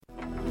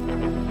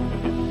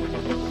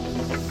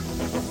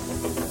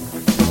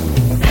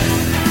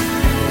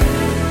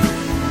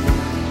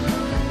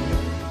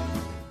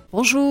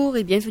Bonjour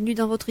et bienvenue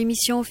dans votre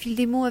émission Au fil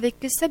des mots avec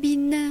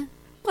Sabine.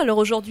 Alors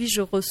aujourd'hui, je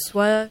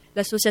reçois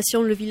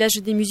l'association Le Village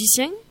des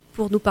Musiciens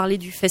pour nous parler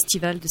du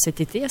festival de cet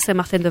été à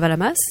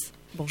Saint-Martin-de-Valamas.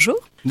 Bonjour.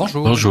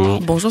 Bonjour.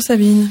 Bonjour. Bonjour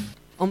Sabine.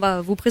 On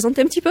va vous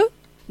présenter un petit peu.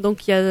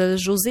 Donc il y a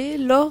José,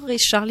 Laure et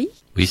Charlie.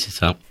 Oui, c'est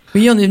ça.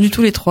 Oui, on est venus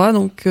tous les trois.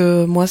 Donc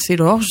moi c'est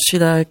Laure, je suis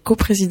la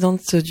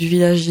coprésidente du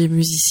Village des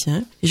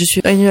Musiciens. Et je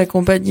suis venue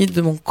accompagnée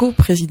de mon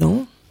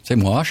coprésident. C'est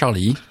moi,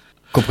 Charlie,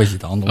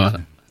 coprésident. Donc. Voilà.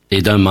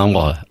 Et d'un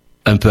membre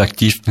un peu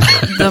actif.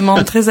 D'un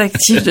membre très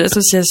actif de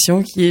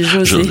l'association qui est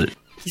José,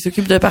 qui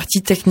s'occupe de la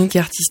partie technique et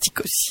artistique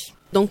aussi.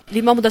 Donc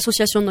les membres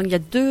d'association, donc il y a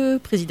 2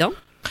 présidents.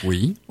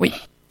 Oui. Oui.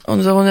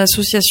 Nous avons une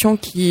association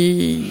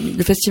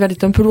le festival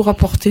est un peu lourd à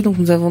porter, donc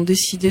nous avons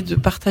décidé de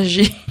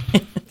partager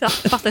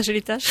Partager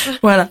les tâches.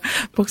 Voilà,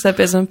 pour que ça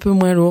pèse un peu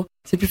moins lourd.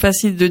 C'est plus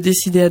facile de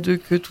décider à 2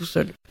 que tout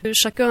seul.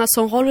 Chacun a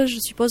son rôle, je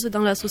suppose,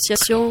 dans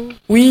l'association.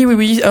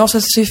 Oui. Alors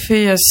ça s'est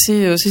fait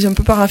assez, c'est un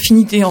peu par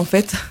affinité en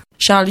fait.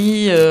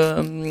 Charlie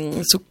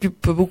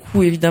s'occupe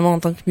beaucoup évidemment en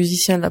tant que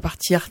musicien de la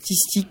partie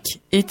artistique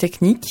et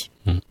technique.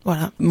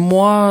 Voilà.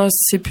 Moi,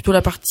 c'est plutôt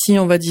la partie,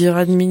 on va dire,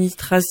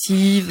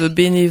 administrative,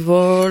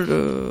 bénévole.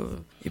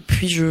 Et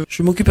puis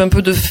je m'occupe un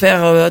peu de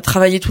faire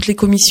travailler toutes les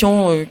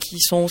commissions qui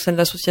sont au sein de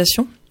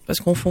l'association. Parce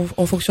qu'on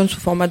fonctionne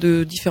sous format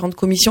de différentes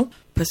commissions,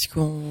 parce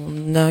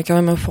qu'on a quand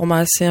même un format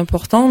assez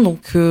important, donc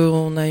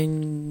on a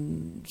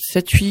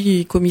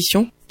 7-8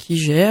 commissions qui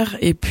gèrent,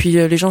 et puis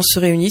les gens se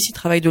réunissent, ils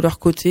travaillent de leur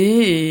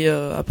côté, et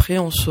après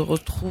on se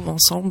retrouve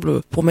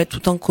ensemble pour mettre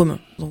tout en commun.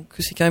 Donc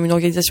c'est quand même une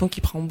organisation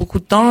qui prend beaucoup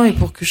de temps, et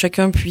pour que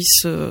chacun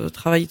puisse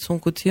travailler de son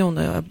côté, on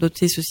a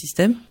adopté ce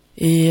système.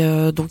 Et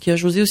donc il y a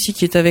José aussi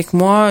qui est avec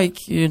moi,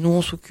 et nous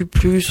on s'occupe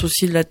plus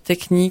aussi de la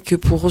technique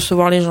pour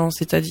recevoir les gens,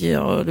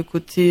 c'est-à-dire le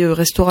côté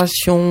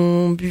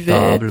restauration, buvette,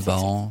 Table,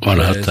 banc,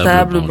 voilà,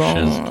 table, banc,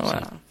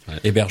 voilà. Ouais.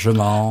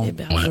 Hébergement. Ouais.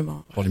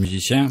 Pour les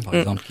musiciens, par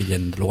exemple, qui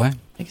viennent de loin.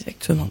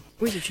 Exactement.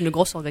 Oui, c'est une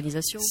grosse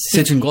organisation.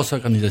 C'est une grosse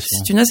organisation.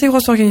 C'est une assez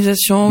grosse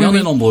organisation. Mais oui, on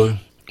est nombreux.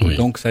 Oui.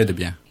 Donc ça aide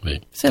bien. Oui,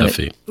 C'est tout à vrai.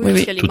 fait. Oui,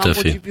 Oui, il y a les tout à membres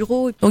fait. du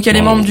bureau. Donc il y a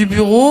les membres du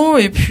bureau,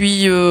 et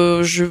puis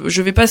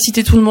je vais pas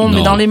citer tout le monde, Non.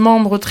 mais dans les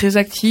membres très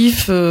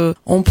actifs,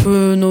 on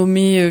peut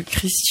nommer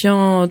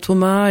Christian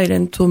Thomas,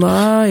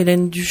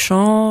 Hélène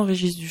Duchamp,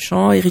 Régis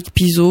Duchamp, Éric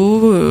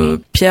Pizot,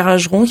 Pierre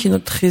Ageron qui est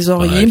notre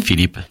trésorier,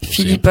 Voilà,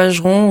 Philippe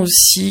Ageron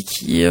aussi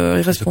qui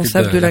est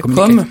responsable s'occupe de de la la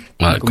com.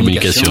 Voilà,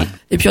 communication.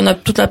 Et puis on a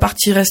toute la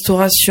partie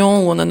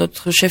restauration où on a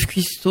notre chef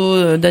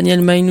cuistot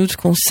Daniel Mainout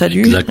qu'on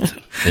salue.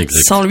 Exact.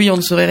 Sans lui, on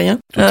ne serait rien.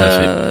 Tout à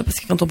fait.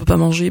 Parce que quand on peut pas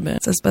manger,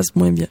 ça se passe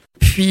moins bien.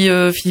 Puis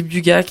Philippe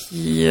Dugas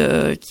qui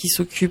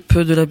s'occupe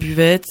de la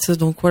buvette.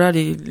 Donc voilà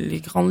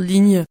les grandes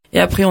lignes.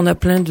 Et après on a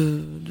plein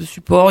de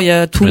supports. Il y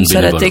a tout Plein de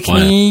à la bénévoles,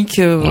 technique.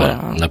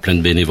 Voilà. On a plein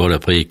de bénévoles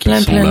après qui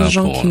sont Plein là de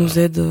gens pour, qui nous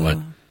aident ouais.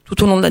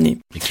 tout au long de l'année.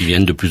 et qui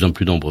viennent de plus en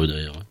plus nombreux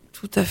d'ailleurs.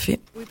 Tout à fait.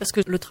 Oui, parce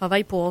que le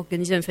travail pour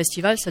organiser un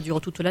festival, ça dure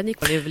toute l'année,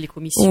 quoi, les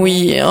commissions.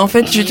 Oui, en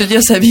fait, je vais te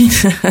dire, Sabine.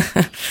 Ça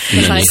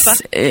s'arrête pas.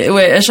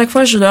 Ouais, à chaque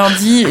fois, je leur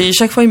dis, et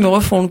chaque fois, ils me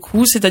refont le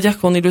coup. C'est-à-dire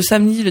qu'on est le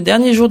samedi, le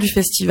dernier jour du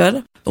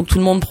festival. Donc, tout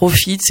le monde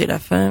profite, c'est la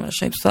fin,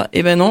 machin et tout ça.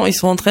 Et ben non, ils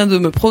sont en train de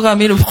me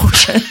programmer le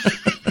prochain.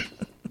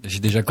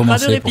 J'ai déjà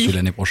commencé pour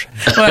l'année prochaine.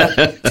 Voilà.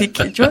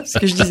 Tu vois ce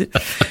que je disais.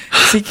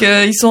 C'est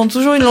qu'ils sont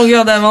toujours une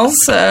longueur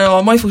d'avance.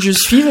 Alors, moi, il faut que je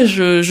suive.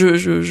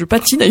 Je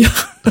patine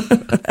d'ailleurs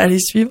à les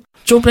suivre.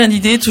 Toujours plein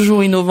d'idées,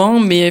 toujours innovant,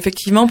 mais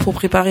effectivement, pour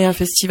préparer un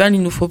festival,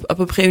 il nous faut à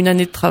peu près 1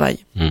 année de travail.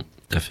 Tout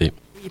à fait.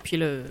 Et puis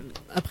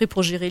après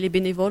pour gérer les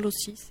bénévoles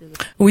aussi.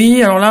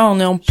 Oui, alors là, on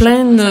est en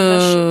pleine.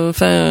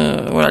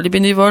 Voilà, les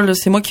bénévoles,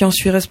 c'est moi qui en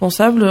suis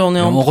responsable.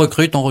 On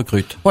recrute.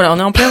 Voilà, on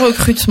est en plein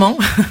recrutement.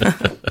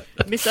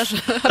 Message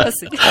à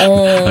passer.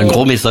 Un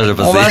gros message à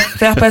passer. On va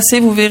faire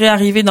passer, vous verrez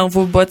arriver dans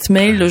vos boîtes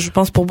mail. Je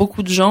pense pour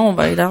beaucoup de gens, on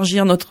va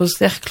élargir notre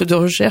cercle de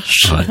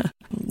recherche. Ouais.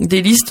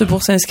 Des listes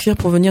pour s'inscrire,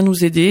 pour venir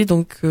nous aider.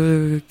 Donc,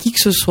 qui que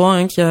ce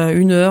soit, qui a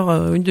 1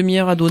 heure, une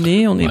demi-heure à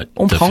donner,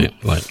 on prend. Fait,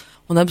 ouais.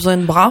 On a besoin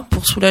de bras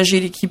pour soulager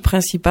l'équipe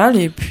principale,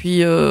 et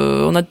puis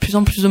on a de plus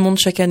en plus de monde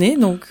chaque année.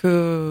 Donc,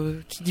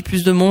 qui dit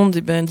plus de monde,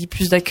 dit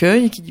plus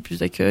d'accueil, et qui dit plus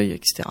d'accueil,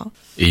 etc.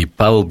 Et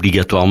pas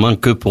obligatoirement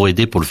que pour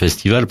aider pour le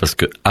festival, parce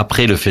que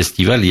après le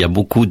festival, il y a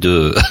beaucoup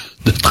de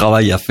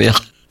travail à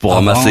faire. Pour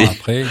ramasser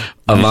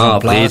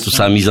après tout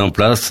ça mise en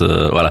place,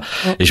 voilà.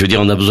 Ouais. Et je veux dire,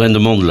 on a besoin de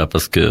monde là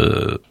parce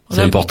que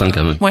c'est important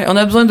quand même. Ouais, on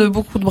a besoin de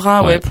beaucoup de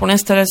bras, pour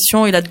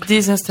l'installation et la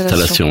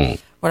désinstallation.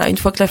 Voilà, une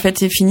fois que la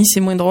fête est finie, c'est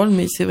moins drôle,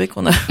 mais c'est vrai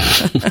qu'on a.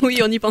 Oui,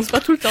 on n'y pense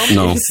pas tout le temps.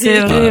 Non, c'est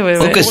vrai. Ouais.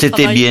 Oh que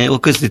c'était bien,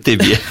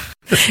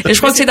 Et je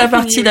crois que c'est la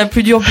partie la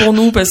plus dure pour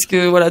nous parce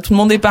que voilà, tout le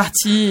monde est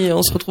parti et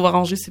on se retrouve à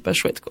ranger, c'est pas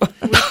chouette quoi.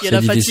 Oui, il y a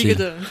la fatigue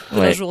de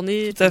la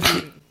journée, tout à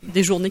fait.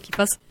 Des journées qui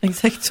passent.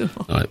 Exactement.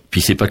 Ouais.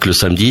 Puis c'est pas que le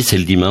samedi, c'est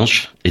le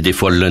dimanche et des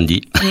fois le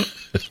lundi.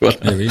 Voilà.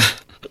 Oui.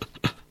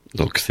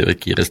 Donc c'est vrai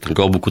qu'il reste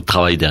encore beaucoup de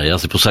travail derrière.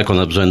 C'est pour ça qu'on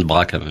a besoin de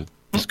bras quand même.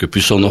 Parce que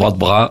plus on aura de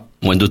bras,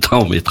 moins de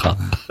temps on mettra.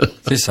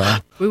 C'est ça.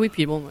 Oui,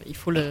 puis bon, il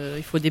faut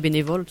des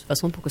bénévoles de toute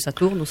façon pour que ça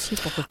tourne aussi.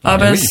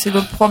 C'est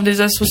le propre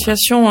des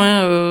associations.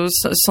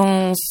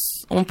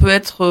 On peut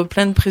être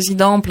plein de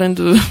présidents, plein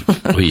de...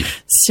 Oui.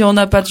 Si on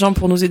n'a pas de gens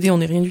pour nous aider, on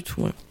n'est rien du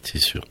tout. C'est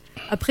sûr.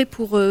 Après,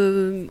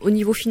 au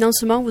niveau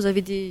financement, vous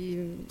avez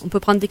on peut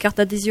prendre des cartes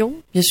d'adhésion?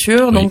 Bien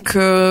sûr, oui. Donc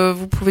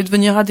vous pouvez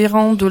devenir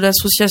adhérent de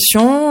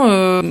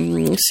l'association.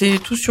 C'est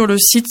tout sur le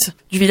site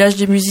du Village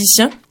des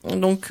Musiciens.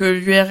 Donc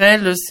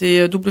l'URL,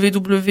 c'est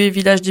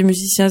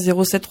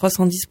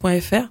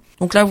www.villagedesmusiciens07310.fr.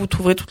 Donc là, vous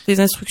trouverez toutes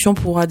les instructions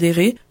pour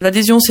adhérer.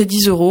 L'adhésion, c'est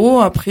 10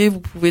 €. Après, vous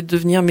pouvez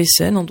devenir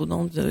mécène en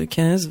donnant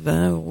 15,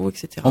 20 €,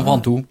 etc. On prend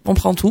tout. On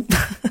prend tout.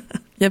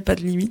 Il n'y a pas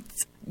de limite.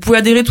 Vous pouvez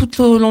adhérer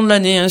tout au long de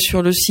l'année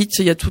sur le site.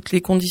 Il y a toutes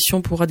les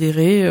conditions pour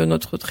adhérer.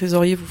 Notre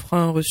trésorier vous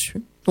fera un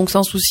reçu. Donc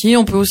sans souci.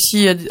 On peut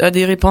aussi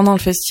adhérer pendant le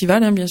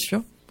festival, bien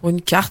sûr, pour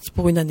une carte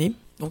pour une année.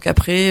 Donc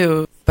après,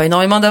 pas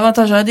énormément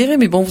d'avantages à adhérer,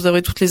 mais bon, vous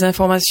aurez toutes les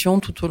informations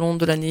tout au long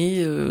de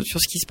l'année sur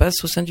ce qui se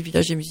passe au sein du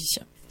Village des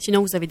Musiciens.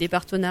 Sinon, vous avez des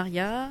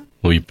partenariats?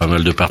 Oui, pas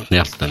mal de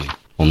partenaires cette année.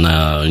 On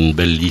a une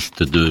belle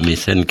liste de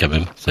mécènes quand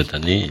même cette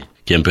année,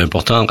 qui est un peu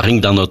importante, rien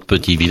que dans notre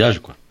petit village,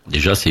 quoi.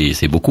 Déjà,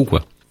 c'est beaucoup,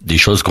 quoi. Des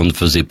choses qu'on ne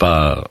faisait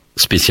pas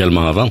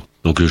spécialement avant.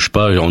 Donc, je sais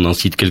pas, on en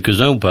cite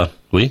quelques-uns ou pas?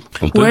 Oui,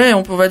 on peut. Ouais,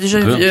 on va déjà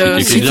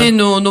citer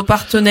nos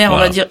partenaires,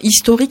 voilà. On va dire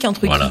historiques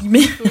entre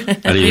guillemets.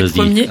 Allez, les vas-y,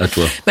 premiers. à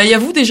toi. Il y a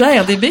vous déjà,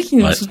 RDB, qui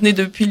nous soutenez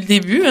depuis le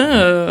début,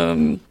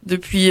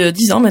 depuis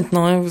 10 ans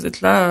maintenant. Vous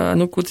êtes là à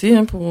nos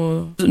côtés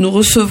pour nous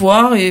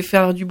recevoir et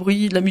faire du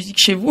bruit, de la musique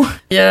chez vous.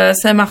 Il y a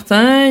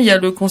Saint-Martin, il y a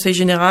le Conseil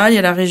Général, il y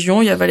a la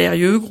région, il y a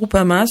Valérieux,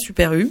 Groupama,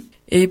 Super U.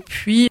 Et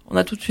puis, on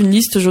a toute une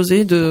liste,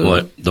 José, de...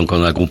 Ouais, donc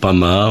on a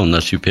Groupama, on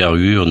a Super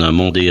U, on a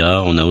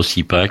Mondéa, on a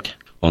Ocipac,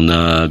 on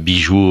a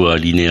Bijoux à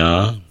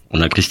Linéa, on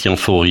a Christian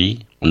Faury,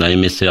 on a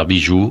MSR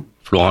Bijoux,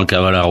 Florent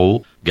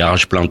Cavallaro,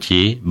 Garage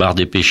Plantier, Bar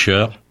des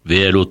Pêcheurs,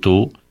 VL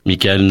Auto,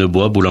 Michael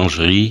Nebois,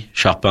 Boulangerie,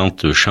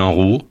 Charpente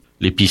Chamroux,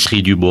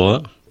 l'Épicerie du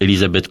Bois,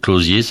 Elisabeth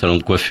Closier, Salon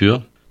de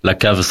Coiffure, la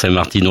Cave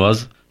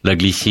Saint-Martinoise, la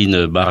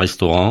Glycine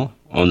Bar-Restaurant,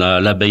 on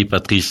a l'Abeille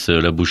Patrice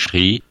La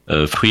Boucherie,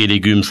 Fruits et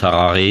Légumes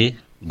Sararé,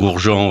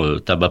 Gourjean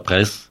Tabac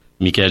Presse,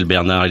 Michael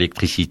Bernard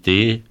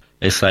Électricité,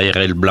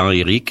 SARL Blanc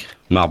Eric,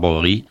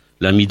 Marbrerie,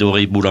 la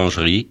Midoré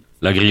Boulangerie,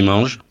 la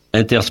Grimange,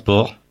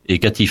 Intersport et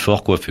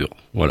Catifort Coiffure.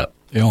 Voilà.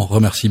 Et on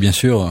remercie bien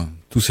sûr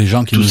tous ces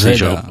gens qui nous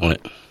aident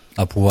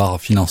à pouvoir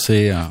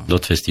financer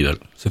notre festival.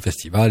 Ce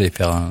festival et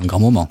faire un grand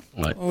moment.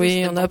 Ouais.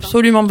 Oui, on a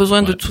absolument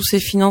besoin de tous ces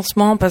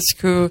financements parce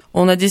que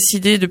on a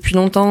décidé depuis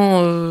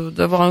longtemps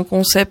d'avoir un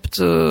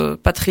concept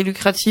pas très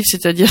lucratif,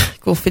 c'est-à-dire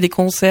qu'on fait des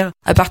concerts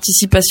à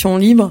participation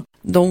libre.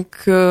 Donc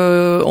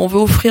on veut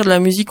offrir de la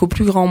musique au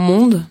plus grand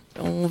monde.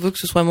 On veut que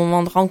ce soit un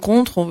moment de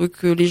rencontre, on veut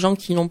que les gens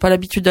qui n'ont pas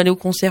l'habitude d'aller au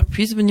concert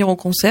puissent venir au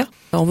concert.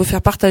 On veut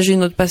faire partager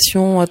notre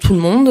passion à tout le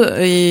monde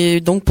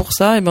et donc pour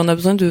ça, on a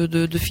besoin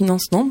de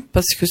financement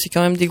parce que c'est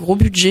quand même des gros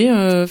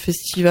budgets,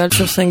 festival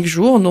sur 5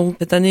 jours. Donc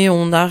cette année,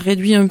 on a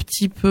réduit un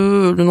petit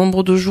peu le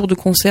nombre de jours de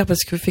concert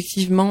parce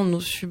qu'effectivement, nos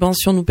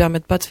subventions nous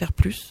permettent pas de faire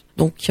plus.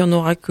 Donc il y en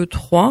aura que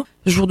 3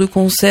 jours de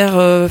concert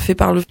faits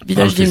par le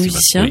Village des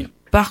Musiciens. Oui.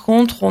 Par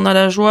contre, on a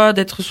la joie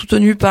d'être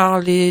soutenu par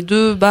les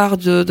 2 bars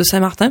de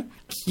Saint-Martin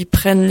qui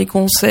prennent les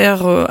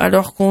concerts à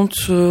leur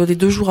compte les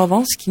 2 jours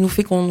avant, ce qui nous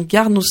fait qu'on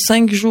garde nos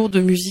 5 jours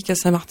de musique à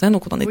Saint-Martin.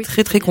 Donc on en est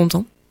très très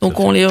contents.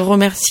 Donc on les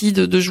remercie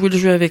de jouer le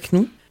jeu avec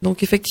nous.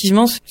 Donc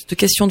effectivement, cette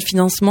question de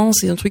financement,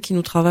 c'est un truc qui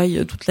nous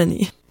travaille toute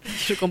l'année.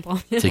 Je comprends.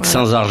 C'est que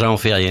sans argent, on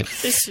fait rien.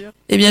 C'est sûr.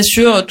 Et bien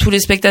sûr, tous les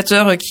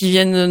spectateurs qui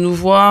viennent nous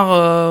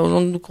voir au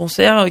long de nos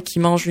concerts, qui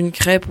mangent une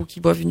crêpe ou qui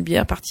boivent une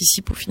bière,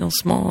 participent au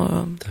financement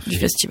du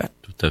festival.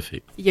 Tout à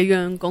fait. Il y a eu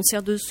un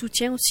concert de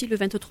soutien aussi le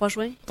 23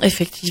 juin.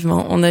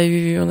 Effectivement, on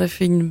a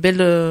fait une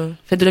belle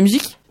fête de la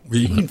musique.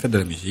 Oui, une fête de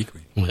la musique,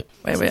 oui.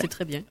 Ouais. C'était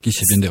très bien. Qui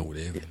s'est bien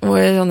déroulée. Oui.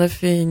 Ouais, on a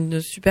fait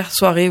une super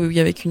soirée, oui,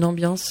 avec une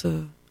ambiance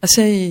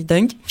assez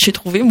dingue, j'ai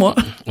trouvé, moi.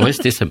 Ouais,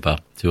 c'était sympa.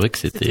 C'est vrai que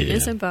c'était bien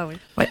sympa, oui.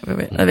 Ouais.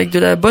 Avec de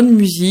la bonne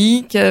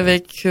musique,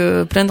 avec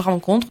plein de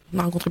rencontres. On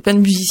a rencontré plein de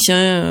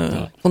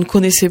musiciens qu'on ne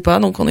connaissait pas,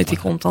 donc on était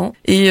contents.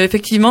 Et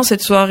effectivement,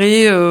 cette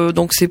soirée,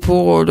 donc c'est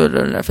pour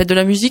la fête de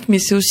la musique, mais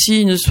c'est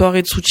aussi une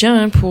soirée de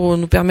soutien pour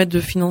nous permettre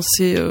de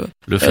financer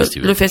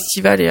le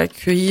festival et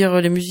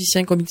accueillir les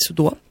musiciens comme il se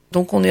doit.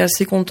 Donc on est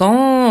assez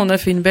contents, on a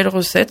fait une belle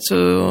recette,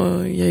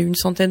 il y a eu une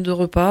centaine de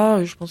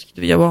repas, je pense qu'il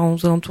devait y avoir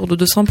aux alentours de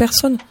 200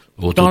 personnes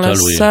au dans total,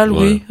 la salle,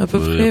 oui, à peu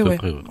près.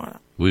 Voilà.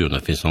 Oui, on a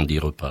fait 110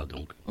 repas,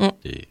 donc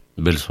c'était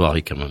une belle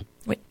soirée quand même.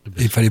 Oui.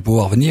 Et il fallait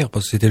pouvoir venir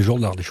parce que c'était le jour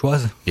de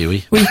l'Ardéchoise. Et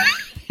oui. Oui.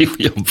 Et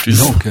oui, en plus.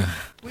 Donc,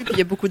 oui, puis il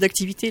y a beaucoup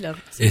d'activités là.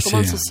 Et c'est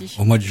aussi.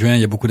 Au mois de juin,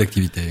 il y a beaucoup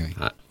d'activités.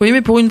 Oui. Oui,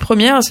 mais pour une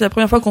première, c'est la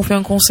première fois qu'on fait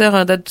un concert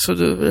à date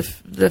de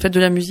la fête de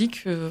la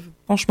musique.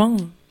 Franchement,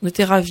 on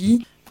était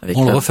ravis.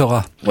 On le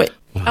refera. Ouais.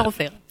 À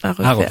refaire.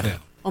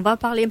 On va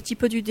parler un petit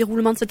peu du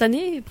déroulement de cette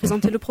année et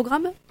présenter le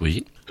programme.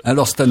 Oui.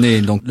 Alors cette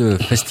année, donc le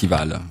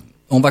festival.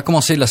 On va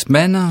commencer la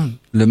semaine,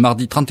 le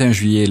mardi 31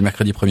 juillet et le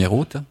mercredi 1er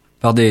août,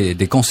 par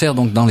des concerts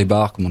donc dans les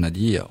bars, comme on a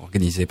dit,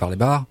 organisés par les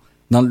bars.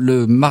 Dans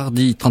le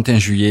mardi 31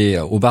 juillet,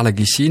 au bar La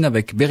Glycine,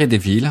 avec Béret des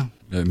Villes,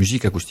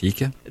 musique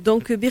acoustique.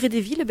 Donc Béret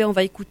des Villes, on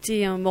va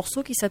écouter un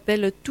morceau qui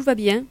s'appelle Tout va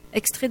bien,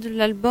 extrait de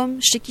l'album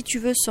Chez qui tu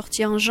veux,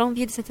 sorti en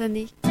janvier de cette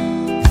année.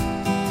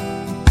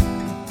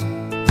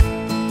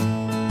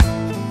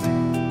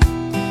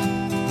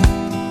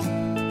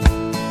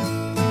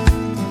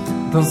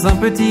 dans un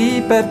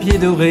petit papier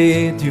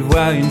doré. Tu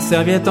vois une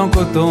serviette en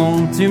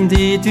coton, tu me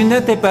dis tu ne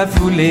t'es pas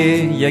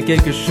foulé. Il y a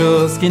quelque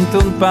chose qui ne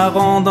tourne pas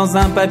rond dans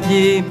un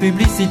papier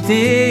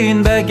publicité,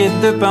 une baguette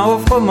de pain au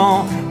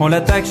froment. On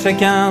l'attaque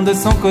chacun de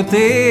son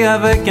côté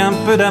avec un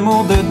peu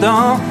d'amour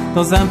dedans.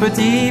 Dans un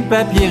petit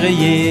papier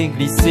rayé,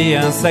 glissé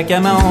un sac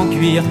à main en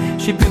cuir.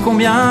 Je sais plus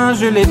combien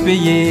je l'ai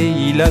payé,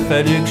 il a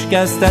fallu que je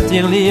casse ta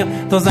tirelire.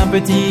 Dans un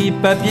petit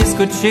papier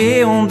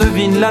scotché, on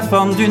devine la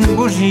forme d'une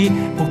bougie.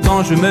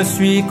 Pourtant je me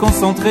suis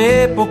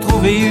concentré pour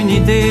trouver une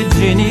idée de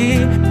génie.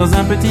 Dans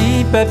un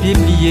petit papier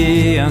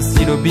plié, un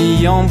stylo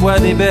bille en bois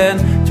d'ébène.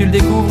 Tu le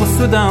découvres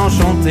soudain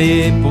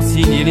enchanté, pour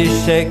signer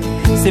l'échec,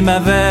 c'est ma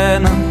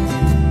veine.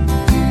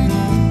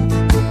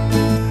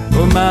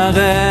 Oh ma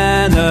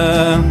reine,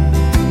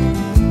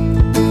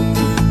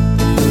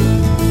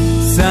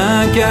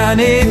 5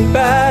 années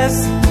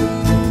passent,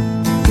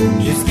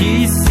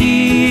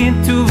 jusqu'ici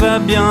tout va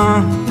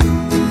bien.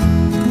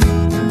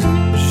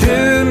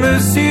 Je me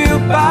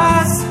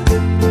surpasse,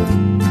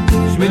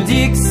 je me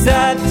dis que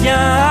ça tient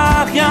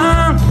à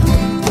rien.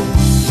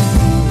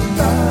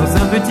 Dans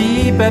un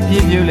petit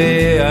papier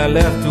violet, à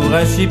l'heure tour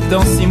à Chypre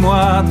dans 6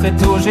 mois. Très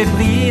tôt j'ai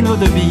pris nos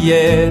 2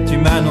 billets, tu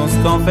m'annonces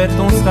qu'en fait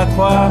on sera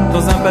 3.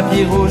 Dans un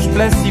papier rouge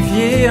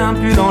plastifié, un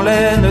pull en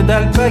laine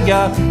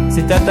d'alpaga.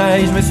 C'est ta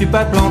taille, je me suis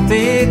pas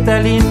planté, ta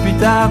ligne plus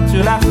tard tu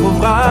la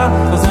retrouveras.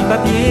 Dans un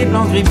papier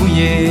blanc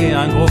gribouillé,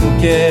 un gros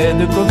bouquet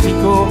de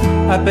coquelicots.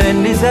 À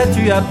peine les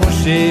as-tu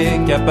approchés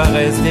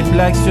qu'apparaissent des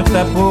plaques sur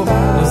ta peau.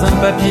 Dans un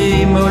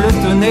papier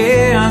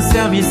molletonné, un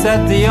service à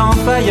thé en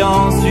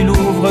faïence. Tu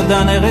l'ouvres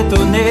d'un air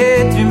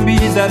étonné, tu me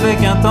bises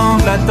avec un temps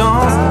de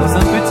latence. Dans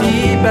un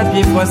petit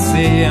papier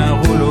froissé, un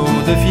rouleau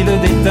de fil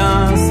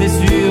d'étain. C'est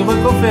sûr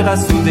qu'on fera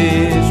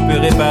souder, je peux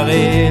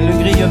réparer le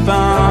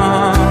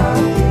grille-pain.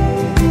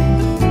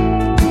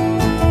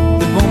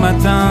 De bon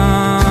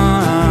matin,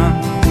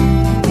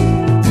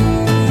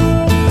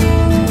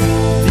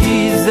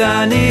 10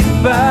 années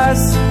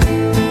passent,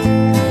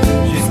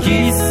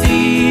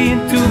 jusqu'ici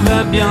tout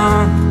va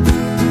bien.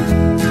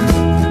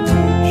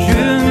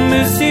 Je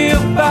me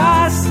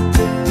surpasse,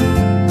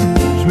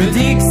 je me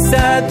dis que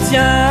ça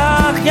tient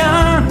à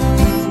rien.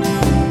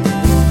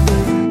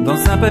 Dans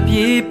un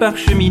papier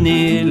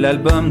parcheminé,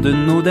 l'album de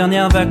nos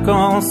dernières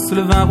vacances.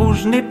 Le vin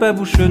rouge n'est pas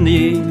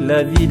bouchonné,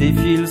 la vie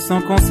défile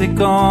sans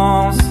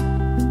conséquence,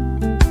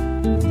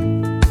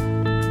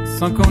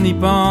 sans qu'on y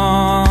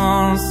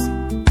pense.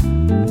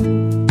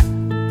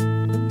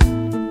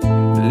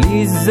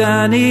 Les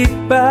années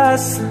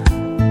passent,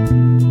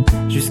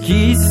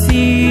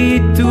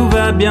 jusqu'ici tout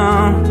va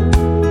bien.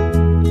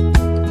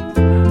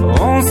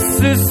 On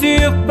se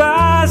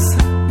surpasse,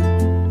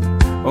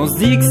 on se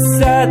dit que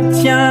ça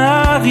tient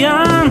à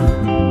rien.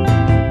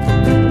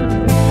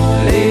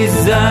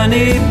 Les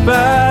années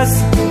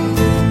passent,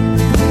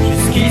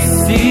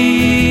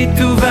 jusqu'ici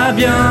tout va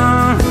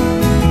bien.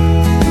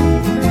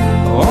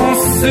 On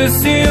se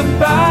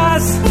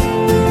surpasse,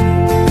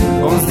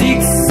 on se dit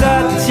que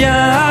ça tient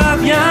à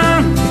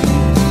rien.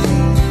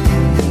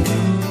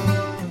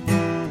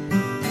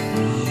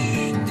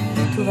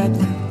 Tout va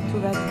bien,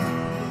 tout va bien.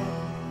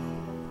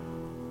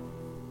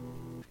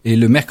 Et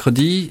le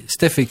mercredi,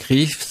 Steph et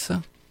Chris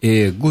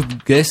et Good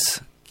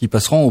Guess qui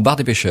passeront au bar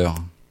des pêcheurs.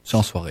 C'est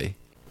en soirée.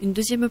 Une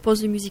deuxième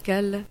pause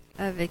musicale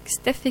avec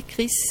Steph et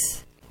Chris.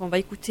 On va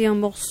écouter un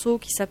morceau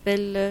qui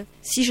s'appelle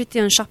Si j'étais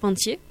un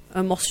charpentier,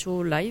 un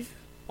morceau live.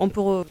 On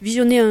peut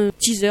visionner un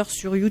teaser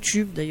sur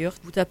YouTube d'ailleurs.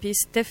 Vous tapez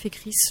Steph et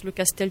Chris, le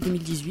Castel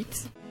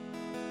 2018.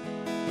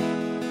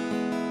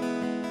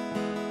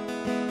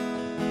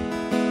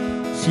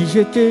 Si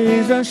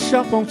j'étais un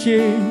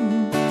charpentier,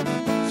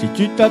 si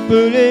tu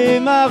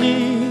t'appelais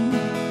Marie,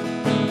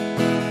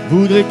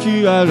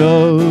 voudrais-tu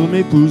alors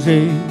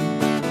m'épouser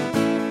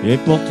et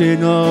porter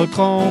notre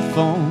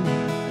enfant?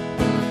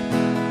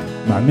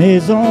 Ma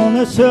maison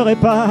ne serait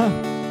pas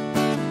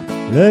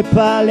le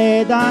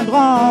palais d'un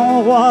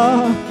grand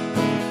roi,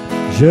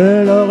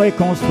 je l'aurais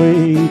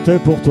construite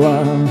pour toi,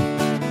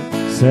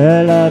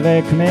 seule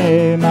avec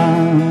mes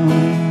mains.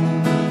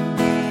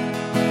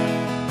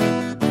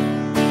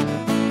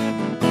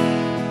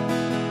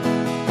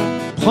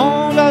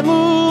 Prends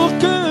l'amour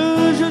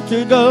que je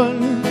te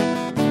donne,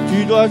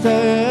 tu dois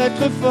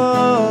être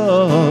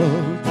fort.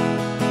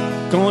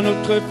 Quand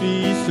notre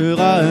fils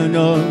sera un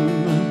homme,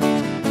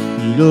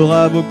 il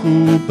aura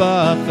beaucoup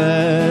à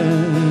faire.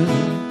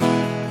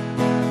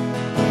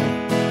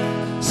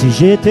 Si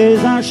j'étais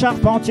un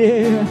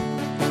charpentier,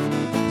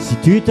 si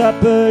tu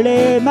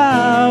t'appelais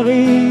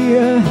Marie,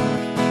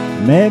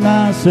 mes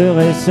mains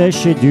seraient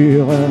sèches et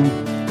dures,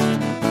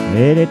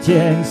 et les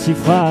tiennes si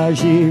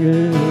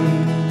fragiles.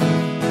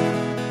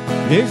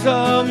 Les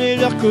hommes et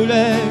leur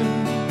colère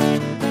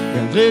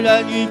viendraient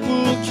la nuit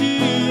pour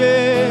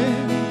tuer.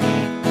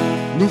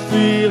 Nous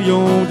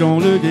fuirions dans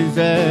le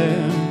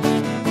désert,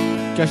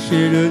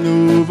 cacher le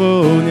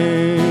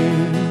nouveau-né.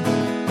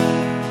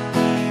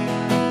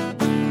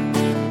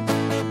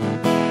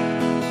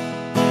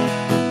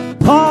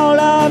 Prends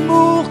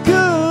l'amour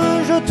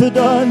que je te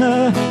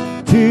donne,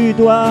 tu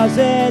dois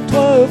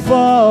être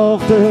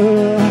forte.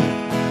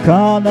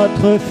 Quand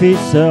notre fils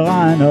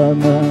sera un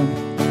homme,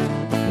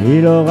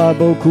 il aura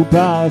beaucoup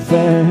à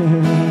faire.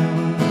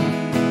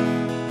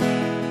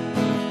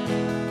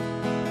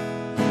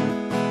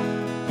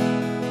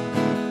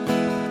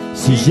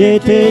 Si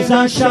j'étais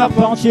un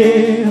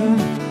charpentier,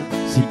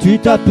 si tu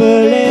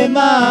t'appelais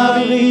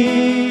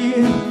Marie,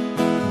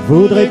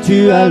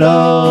 voudrais-tu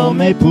alors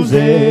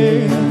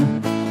m'épouser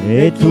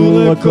et tout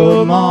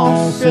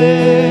recommencer?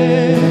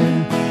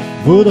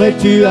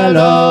 Voudrais-tu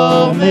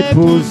alors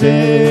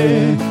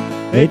m'épouser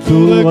et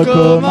tout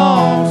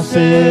recommencer?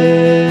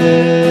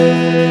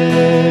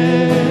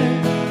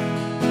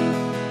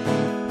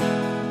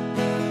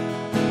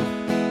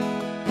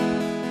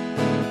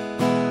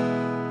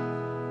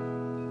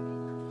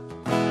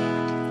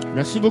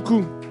 Merci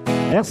beaucoup.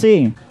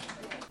 Merci.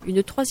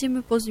 Une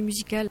troisième pause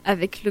musicale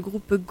avec le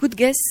groupe Good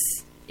Guess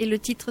et le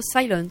titre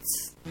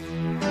Silence.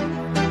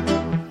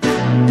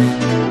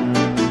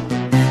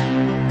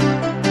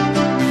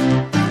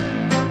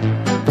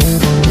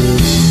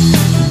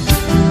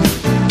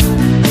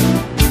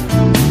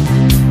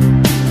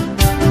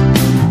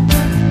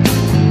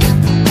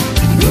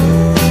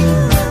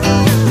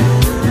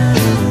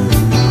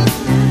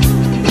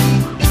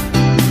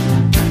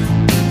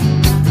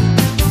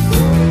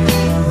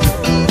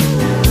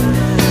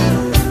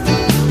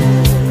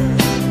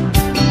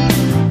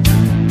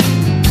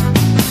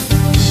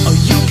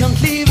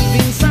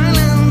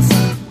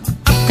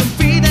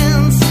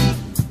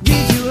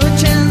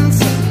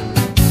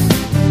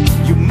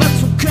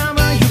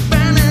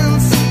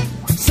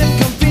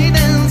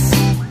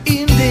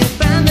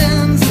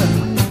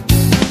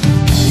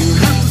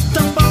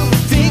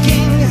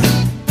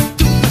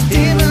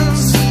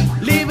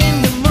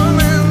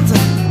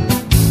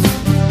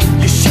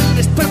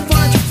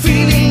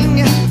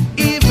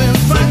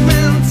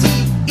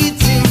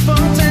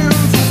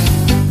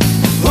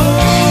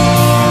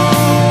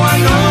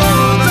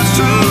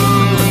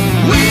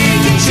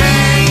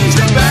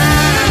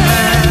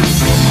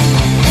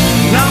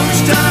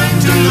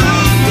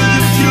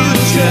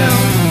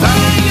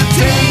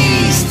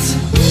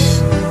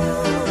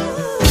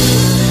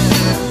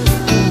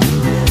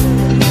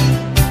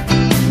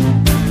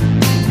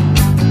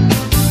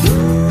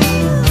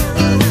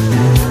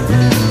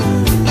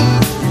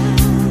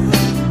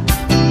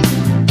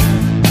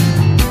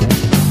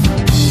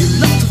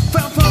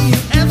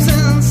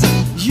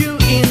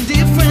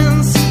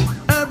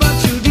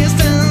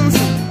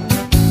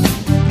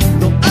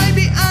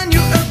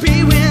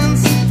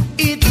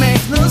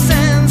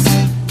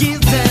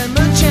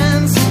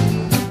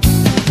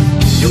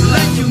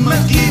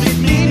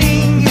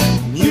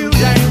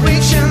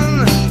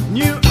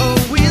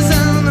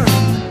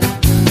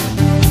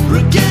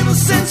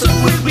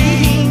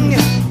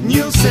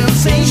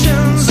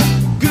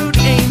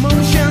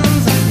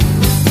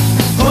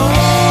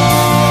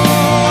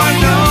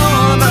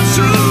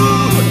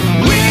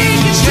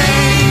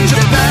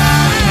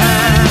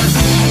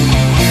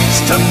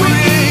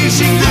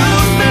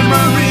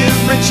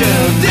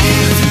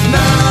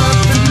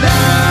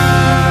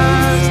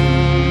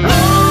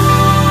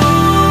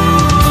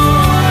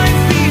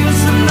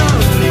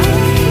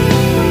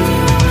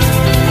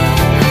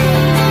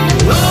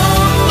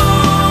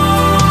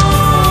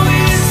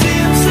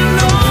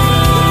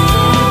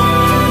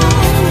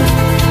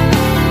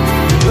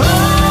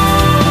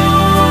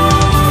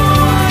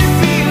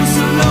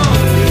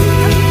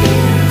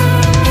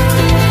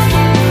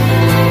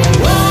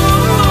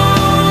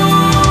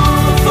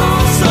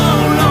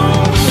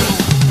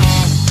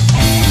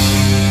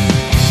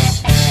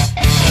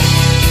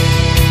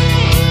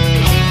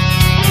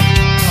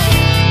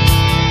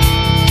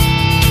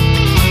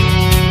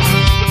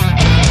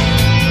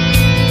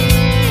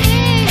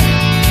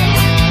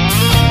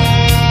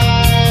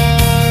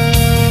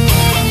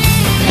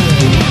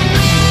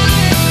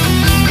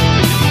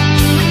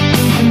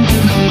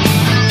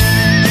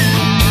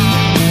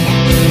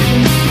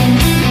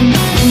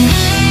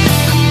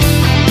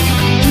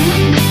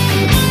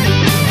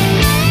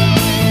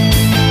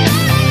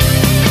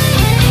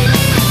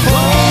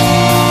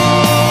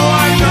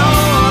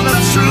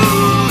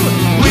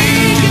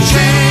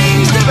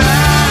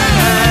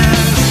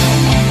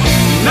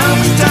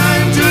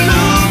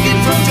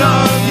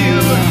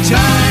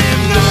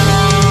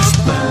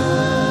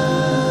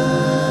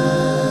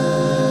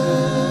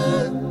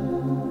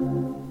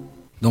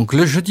 Donc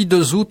le jeudi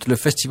 2 août, le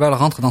festival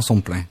rentre dans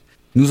son plein.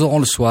 Nous aurons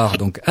le soir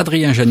donc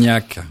Adrien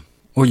Janiac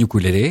au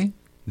ukulélé,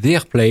 The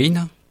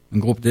Airplane, un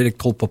groupe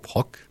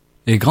d'électro-pop-rock,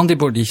 et Grande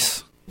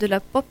Bolis. De la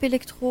pop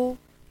électro.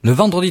 Le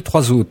vendredi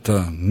 3 août,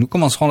 nous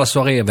commencerons la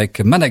soirée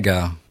avec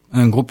Managa,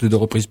 un groupe de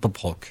reprise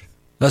pop-rock.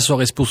 La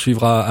soirée se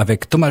poursuivra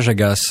avec Thomas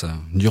Jagas,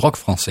 du rock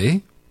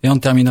français, et on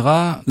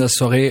terminera la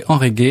soirée en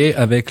reggae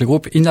avec le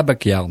groupe In a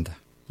Backyard.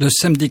 Le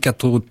samedi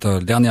 4 août,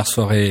 dernière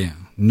soirée,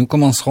 nous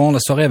commencerons la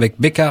soirée avec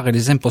Bécard et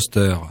les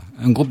Imposteurs,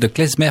 un groupe de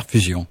klezmer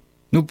fusion.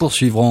 Nous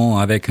poursuivrons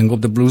avec un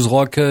groupe de blues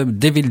rock,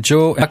 Devil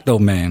Joe et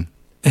Backdoorman.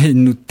 Et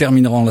nous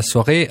terminerons la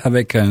soirée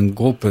avec un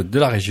groupe de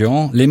la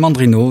région, les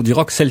Mandrinos, du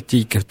rock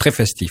celtique, très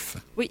festif.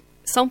 Oui,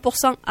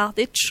 100% hard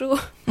et chaud,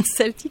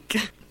 celtique.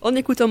 On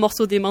écoute un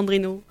morceau des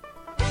Mandrinos.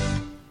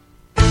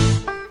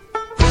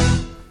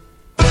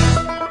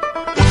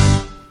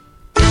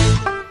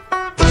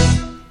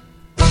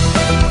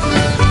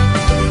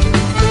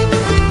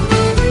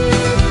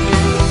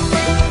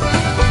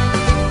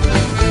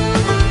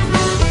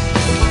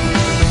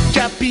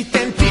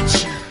 Capitaine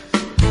Pitch,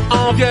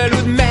 en gueule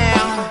de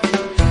mer,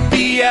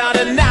 pilleur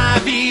de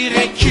navires,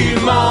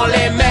 écumant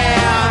les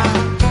mers,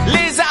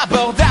 les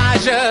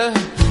abordages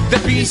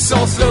depuis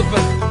son slope,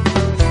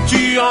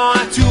 tuant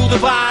à tour de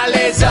bras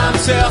les hommes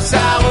sur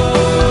sa route.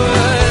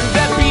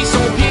 Depuis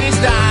son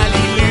piédestal,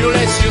 il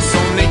hurlait sur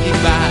son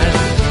équipage,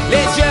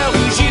 les yeux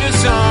rougis de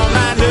sang,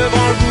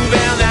 manœuvrant le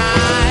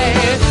gouvernail,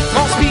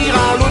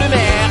 transpirant l'eau de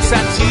mer,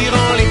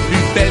 s'attirant les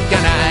plus belles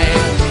canailles,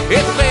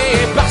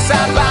 effrayé par sa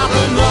barbe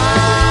noire.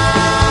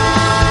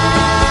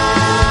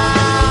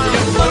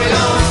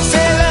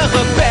 C'est le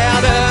repère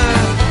de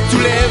tous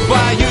les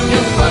voyous,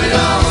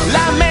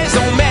 la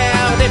maison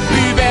mère des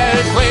plus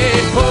belles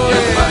fripouilles.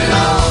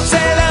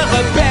 C'est le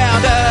repère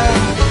de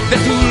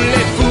tous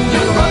les fous,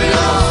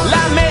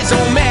 la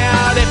maison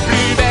mère des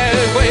plus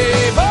belles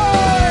fripouilles.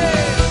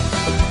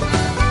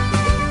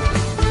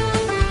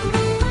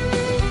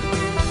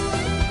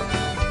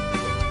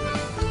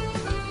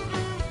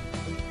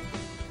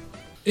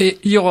 Et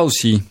il y aura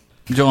aussi,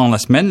 durant la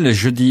semaine, le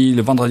jeudi,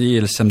 le vendredi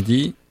et le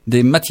samedi,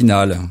 des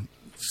matinales.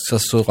 Ça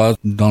sera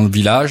dans le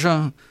village,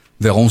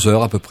 vers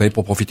 11h à peu près,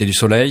 pour profiter du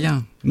soleil.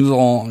 Nous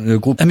aurons le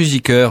groupe Un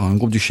Musiqueur, un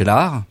groupe du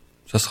Chélard.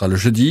 Ça sera le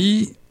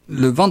jeudi.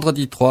 Le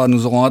vendredi 3,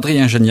 nous aurons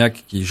Adrien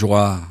Gignac qui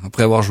jouera,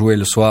 après avoir joué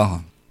le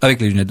soir,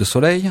 avec les lunettes de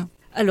soleil.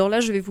 Alors là,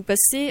 je vais vous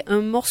passer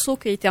un morceau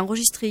qui a été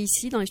enregistré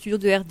ici, dans les studios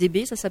de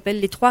RDB. Ça s'appelle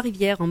Les Trois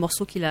Rivières, un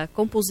morceau qu'il a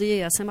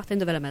composé à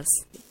Saint-Martin-de-Valamas.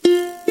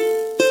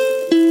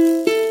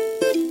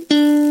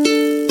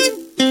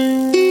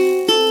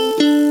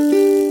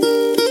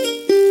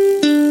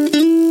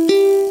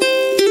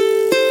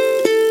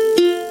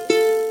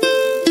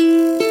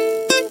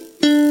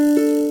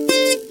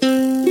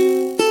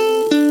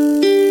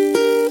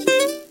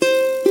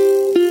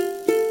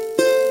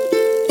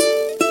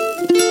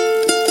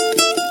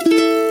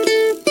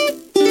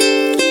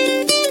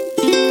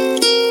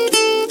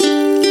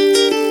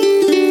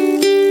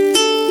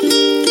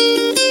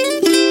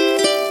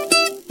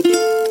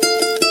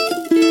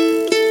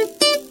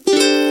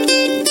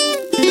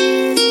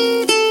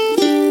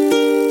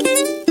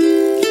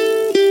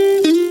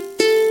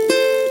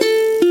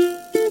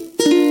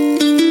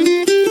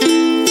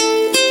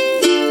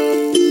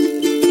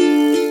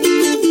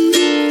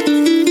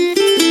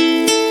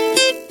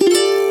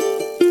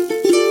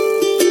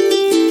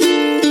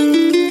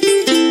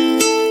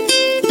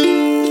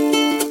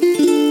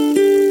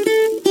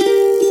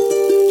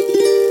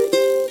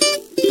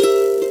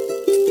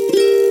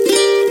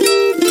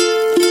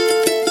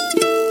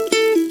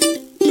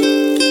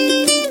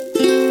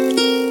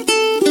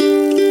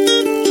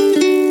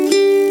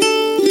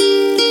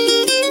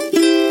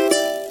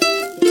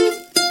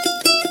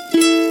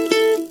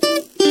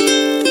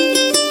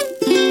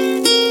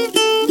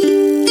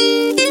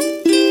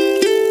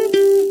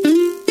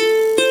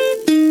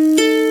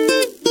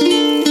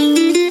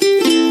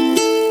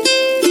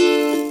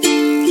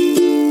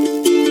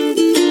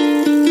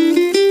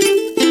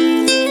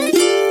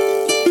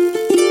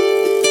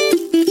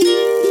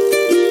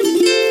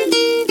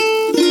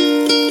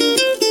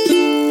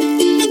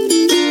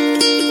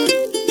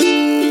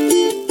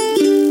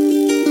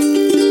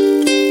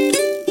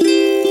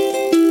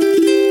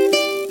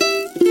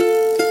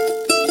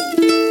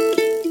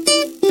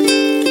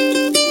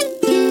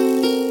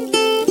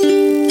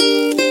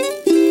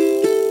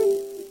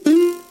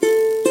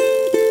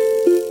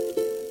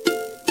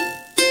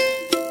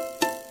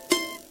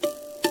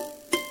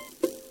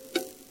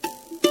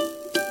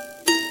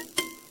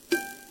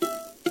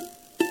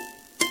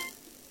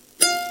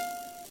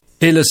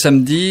 Et le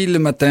samedi, le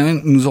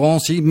matin, nous aurons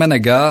aussi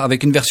Managa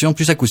avec une version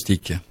plus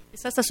acoustique. Et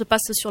ça se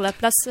passe sur la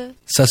place?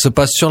 Ça se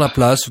passe sur la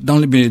place, dans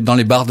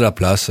les bars de la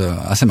place,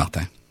 à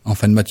Saint-Martin, en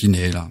fin de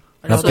matinée, là.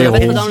 Alors, ça va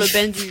être dans le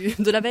bain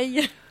de la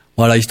veille?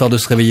 Voilà, histoire de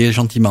se réveiller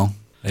gentiment,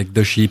 avec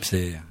 2 chips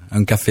et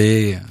un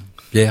café,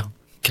 bière.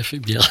 Café,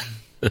 bière.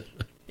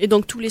 Et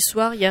donc, tous les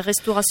soirs, il y a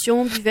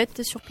restauration,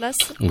 buvette sur place?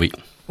 Oui.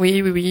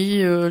 Oui.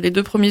 Les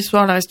 2 premiers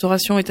soirs, la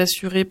restauration est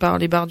assurée par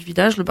les bars du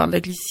village, le bar de la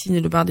Glycine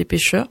et le bar des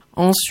pêcheurs.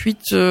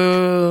 Ensuite,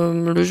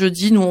 le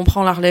jeudi, nous, on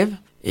prend la relève.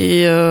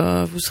 Et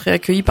vous serez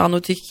accueillis par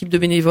notre équipe de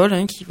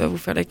bénévoles qui va vous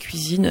faire la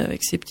cuisine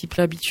avec ses petits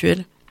plats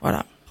habituels.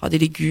 Voilà, on fera des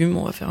légumes,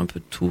 on va faire un peu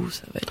de tout,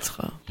 ça va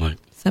être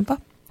sympa.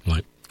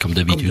 Ouais, comme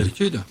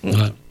d'habitude. Ouais.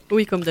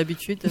 Oui, comme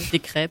d'habitude, des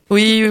crêpes.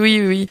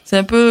 Oui. C'est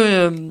un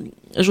peu,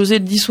 José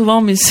le dit souvent,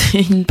 mais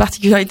c'est une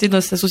particularité de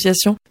notre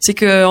association. C'est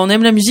qu'on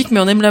aime la musique, mais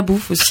on aime la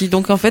bouffe aussi.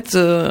 Donc en fait,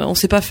 on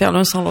sait pas faire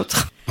l'un sans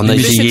l'autre. On a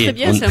essayé. C'est très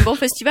bien, c'est un bon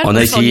festival. On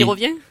y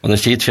revient. On a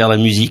essayé de faire la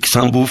musique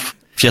sans bouffe.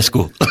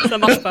 Fiasco. Ça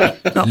marche pas.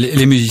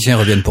 Les musiciens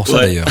reviennent pour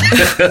ça d'ailleurs.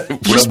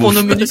 Juste pour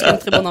nos menus, c'est une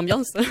très bonne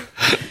ambiance.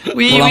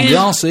 Oui, pour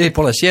l'ambiance et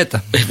pour l'assiette.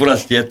 Et pour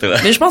l'assiette, ouais.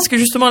 Mais je pense que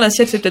justement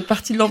l'assiette fait peut-être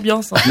partie de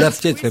l'ambiance.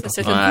 L'assiette fait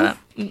partie. Voilà.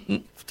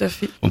 Tout tout à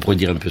fait. On pourrait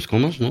dire un peu ce qu'on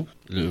mange, non?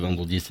 Le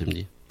vendredi et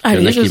samedi. Allez,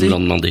 il y en a qui José. me l'ont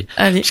demandé.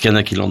 Allez. Parce qu'il y en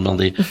a qui l'ont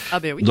demandé. Ah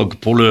ben oui. Donc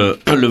pour le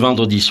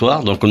vendredi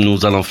soir, donc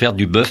nous allons faire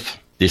du bœuf,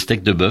 des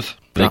steaks de bœuf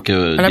avec à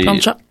la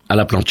plancha. À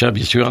la plancha,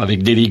 bien sûr,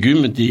 avec des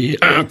légumes, des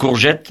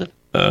courgettes,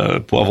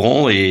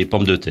 poivrons et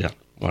pommes de terre.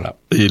 Voilà.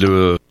 Et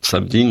le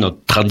samedi, notre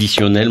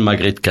traditionnel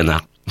magret de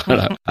canard.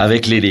 Voilà.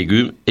 Avec les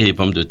légumes et les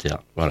pommes de terre.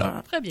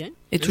 Voilà. Très bien.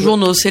 Et toujours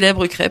nos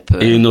célèbres crêpes.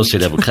 Et nos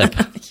célèbres crêpes.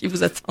 Qui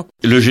vous attendent.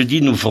 Le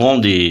jeudi, nous ferons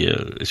des...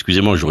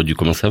 excusez-moi, j'aurais dû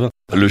commencer avant.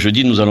 Le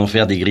jeudi, nous allons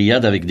faire des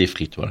grillades avec des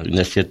frites. Voilà, une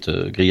assiette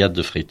grillade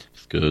de frites.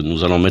 Parce que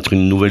nous allons mettre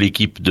une nouvelle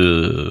équipe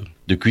de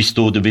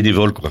cuistots, de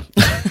bénévoles, quoi.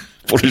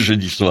 Pour le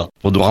jeudi soir.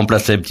 Pour nous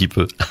remplacer un petit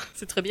peu.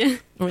 C'est très bien.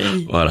 Oui.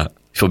 Voilà.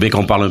 Il faut bien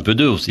qu'on parle un peu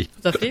d'eux aussi.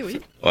 Tout à fait, oui.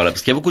 Voilà,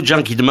 parce qu'il y a beaucoup de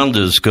gens qui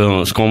demandent ce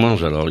qu'on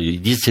mange. Alors,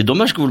 ils disent, c'est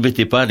dommage que vous ne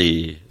mettez pas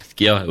ce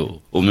qu'il y a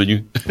au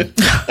menu.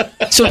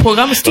 Sur le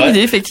programme, c'est une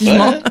idée,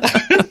 effectivement.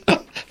 Ouais.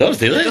 Non,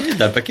 c'est vrai, il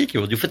y a un paquet qui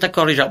vont dire, faites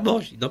encore les jambons.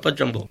 Je dis, non, pas de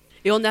jambon.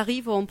 Et on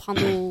arrive, on prend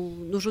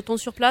nos jetons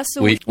sur place.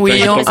 Oui. Oui,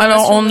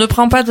 alors on ne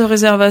prend pas de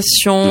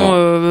réservation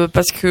Non.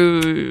 parce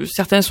que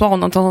certains soirs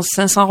on entend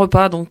 500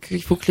 repas, donc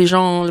il faut que les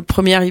gens, le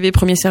premier arrivé,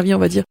 premier servi, on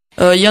va dire.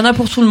 Il y en a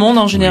pour tout le monde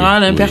en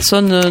général, Oui.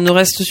 Personne ne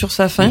reste sur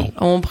sa faim.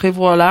 Non. On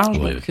prévoit large,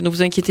 Ouais. donc ne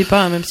vous inquiétez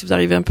pas, même si vous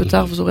arrivez un peu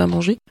tard, vous aurez à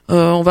manger.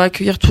 On va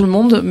accueillir tout le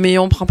monde, mais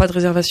on prend pas de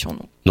réservation,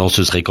 non. Non,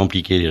 ce serait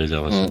compliqué, les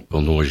réservations.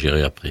 Pour nous,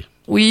 gérer après.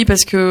 Oui,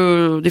 parce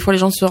que des fois les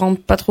gens ne se rendent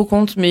pas trop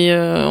compte, mais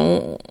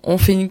on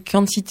fait une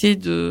quantité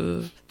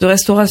de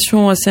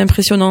restauration assez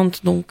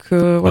impressionnante, donc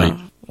voilà.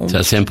 Oui. C'est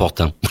assez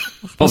important.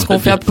 Je pense qu'on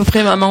fait à peu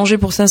près à manger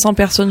pour 500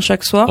 personnes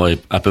chaque soir. Oui,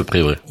 à peu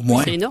près, ouais. Au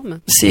moins. C'est énorme.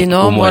 C'est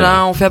énorme, Au moins,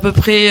 voilà. ouais. On fait à peu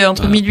près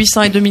entre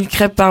 1800 et 2000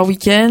 crêpes par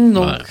week-end,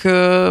 donc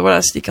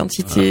voilà, c'est des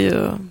quantités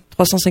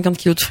 350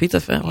 kilos de frites à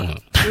faire. Voilà.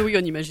 Oui,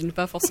 on n'imagine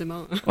pas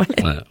forcément. Ouais.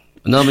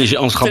 Non, mais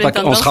on se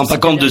rend pas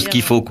compte de ce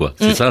qu'il faut, quoi.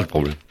 C'est ça le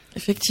problème.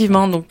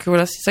 Effectivement, donc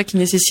voilà, c'est ça qui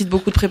nécessite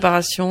beaucoup de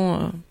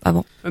préparation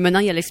avant. Maintenant,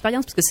 il y a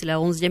l'expérience, parce que c'est la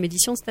 11e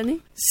édition cette année.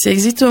 C'est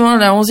exactement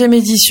la 11e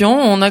édition.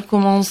 On a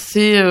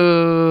commencé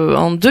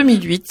en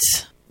 2008.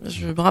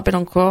 Je me rappelle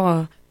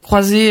encore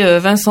croiser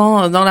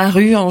Vincent dans la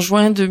rue en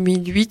juin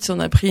 2008. On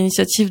a pris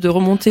l'initiative de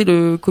remonter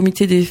le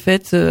comité des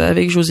fêtes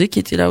avec José, qui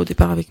était là au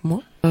départ avec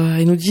moi.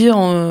 Et nous dire,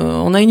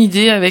 on a une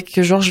idée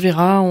avec Georges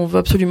Vera, on veut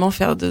absolument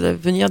faire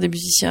venir des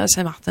musiciens à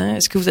Saint-Martin.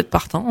 Est-ce que vous êtes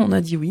partant? On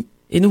a dit oui.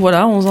 Et nous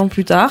voilà, 11 ans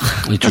plus tard.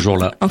 On est toujours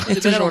là. On est Belle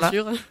toujours là.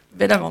 aventure.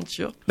 Belle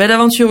aventure. Belle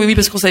aventure, oui,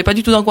 parce qu'on savait pas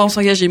du tout dans quoi on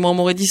s'engageait. Moi, on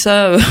m'aurait dit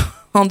ça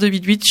en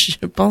 2008,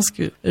 je pense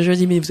que je me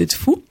dis, mais vous êtes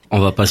fous. On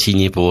va pas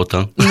signer pour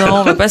autant. Non,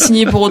 on va pas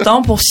signer pour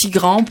autant, pour si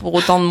grand, pour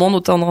autant de monde,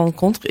 autant de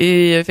rencontres.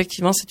 Et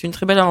effectivement, c'est une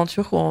très belle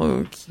aventure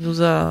qui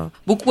nous a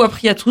beaucoup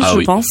appris à tous,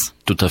 je pense.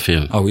 Tout à fait.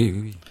 Ah oui,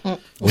 oui, oui.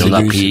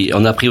 Et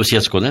on a appris aussi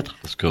à se connaître,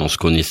 parce qu'on se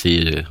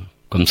connaissait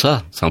comme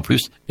ça, sans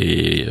plus.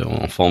 Et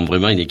on forme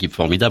vraiment une équipe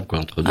formidable, quoi,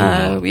 entre nous.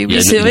 Ah, oui, Il y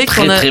a c'est vrai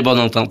très, très bonne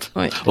entente.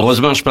 Oui.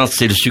 Heureusement, je pense que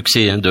c'est le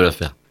succès de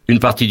l'affaire. Une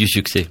partie du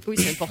succès. Oui,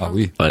 c'est important. Ah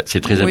oui. Ouais, c'est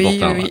très Oui,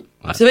 important. oui.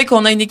 Ouais. C'est vrai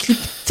qu'on a une équipe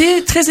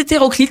très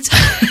hétéroclite.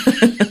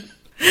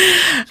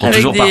 Avec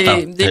toujours partants.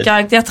 des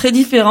caractères très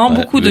différents, Ouais,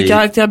 beaucoup de mais-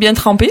 caractères bien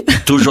trempés.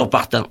 Toujours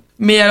partant.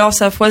 Mais alors,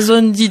 ça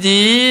foisonne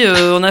d'idées.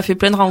 On a fait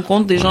plein de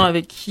rencontres, des gens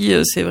avec qui,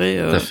 c'est vrai,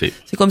 Tout à fait.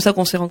 c'est comme ça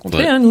qu'on s'est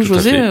rencontrés. Ouais, Hein, nous, tout à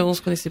José, fait. on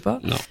se connaissait pas.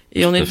 Non.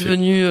 Et on est à fait.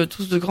 devenus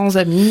tous de grands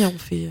amis. On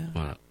fait.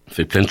 Voilà. On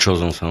fait plein de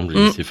choses ensemble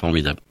et c'est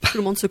formidable. Tout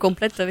le monde se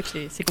complète avec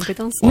ses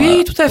compétences. Oui,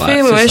 Voilà. tout à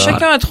fait. Ouais, Ouais, c'est ça.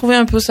 chacun a trouvé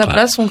un peu sa Ouais.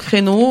 place, son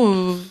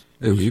créneau.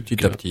 Et oui,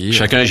 petit à petit.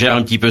 Chacun gère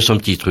un petit peu son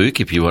petit truc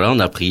et puis voilà, on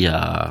a appris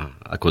à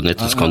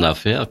connaître ce qu'on a à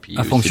faire. Puis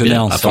à c'est fonctionner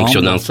bien. ensemble. À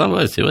fonctionner ensemble,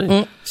 ouais, c'est vrai.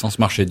 Sans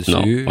se marcher dessus.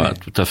 Non, voilà,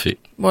 tout à fait.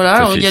 Voilà,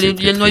 Tout à fait, il y a c'est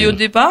il y a le très, noyau très- de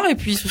départ et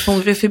puis se sont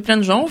greffés plein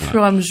de gens au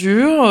fur et à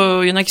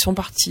mesure. Il y en a qui sont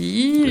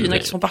partis, il y en a Ouais.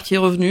 qui sont partis et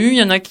revenus, il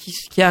y en a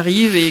qui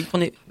arrivent et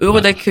qu'on est heureux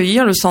Ouais.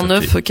 d'accueillir. Le Tout à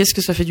 109, fait. qu'est-ce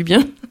que ça fait du bien.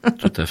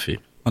 Tout à fait.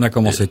 On a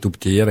commencé tout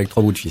petit avec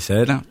 3 bouts de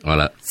ficelle.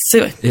 Voilà. C'est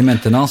vrai. Et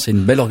maintenant, c'est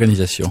une belle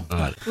organisation.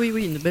 Voilà. Oui,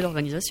 une belle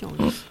organisation.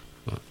 Oui.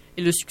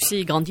 Et le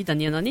succès grandit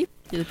d'année en année.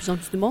 Il y a de plus en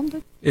plus de monde.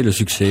 Et le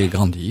succès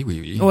grandit, oui,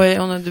 oui. Ouais,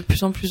 on a de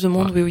plus en plus de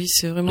monde. Oui,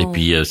 c'est vraiment. Et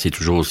puis c'est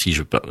toujours aussi,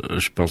 je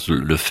pense,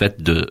 le fait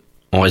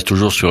on reste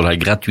toujours sur la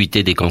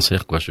gratuité des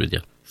concerts, quoi. Je veux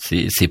dire,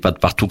 c'est pas de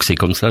partout que c'est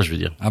comme ça. Je veux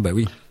dire, Ah bah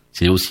oui.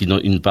 c'est aussi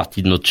une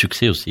partie de notre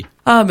succès aussi.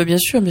 Ah, bah bien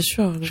sûr, bien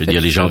sûr. Je veux dire,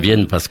 les gens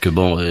viennent parce que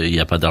bon, il y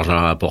a pas d'argent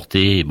à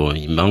apporter. Et bon,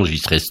 ils mangent, ils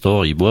se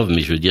restaurent, ils boivent,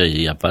 mais je veux dire,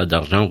 il y a pas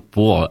d'argent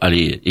pour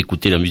aller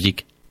écouter la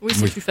musique. Oui,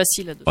 c'est plus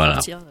facile de Voilà.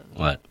 sortir.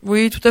 Ouais.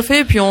 Oui, tout à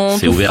fait. Et puis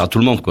C'est ouvert à tout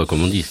le monde, quoi,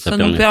 comme on dit. Ça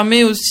nous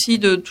permet aussi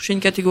de toucher une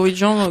catégorie de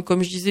gens,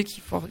 comme je disais,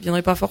 qui ne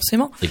viendraient pas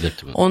forcément.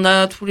 Exactement. On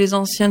a tous les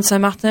anciens de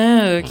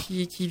Saint-Martin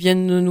qui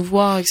viennent nous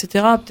voir, etc.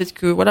 Peut-être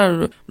que voilà,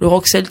 le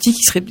rock celtique,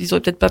 ils auraient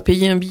peut-être pas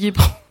payé un billet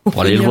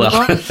pour aller le venir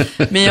voir.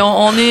 Mais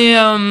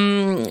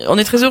on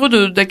est très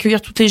heureux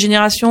d'accueillir toutes les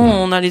générations.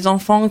 On a les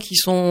enfants qui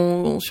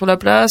sont sur la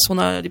place, on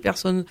a les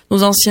personnes,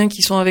 nos anciens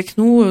qui sont avec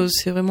nous.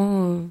 C'est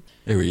vraiment.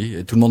 Et oui,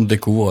 et tout le monde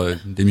découvre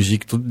des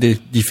musiques toutes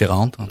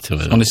différentes. C'est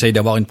vrai. On essaye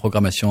d'avoir une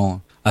programmation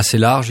assez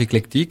large,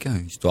 éclectique,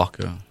 histoire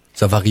que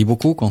ça varie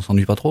beaucoup, qu'on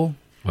s'ennuie pas trop.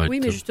 Ouais, Oui,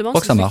 mais justement,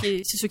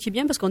 c'est ce qui est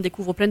bien parce qu'on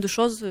découvre plein de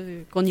choses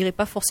qu'on n'irait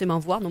pas forcément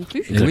voir non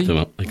plus.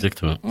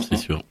 Exactement, c'est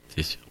sûr.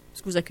 Parce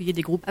que vous accueillez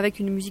des groupes avec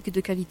une musique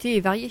de qualité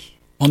et variée.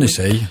 On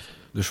essaye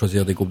de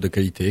choisir des groupes de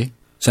qualité.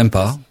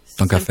 Sympa,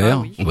 tant qu'à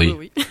faire.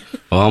 Oui.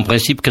 Alors, en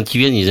principe, quand ils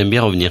viennent, ils aiment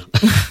bien revenir.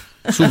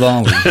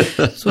 Souvent, oui.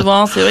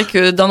 Souvent, c'est vrai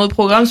que dans notre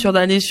programme, d'une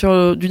année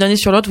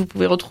sur l'autre, vous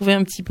pouvez retrouver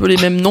un petit peu les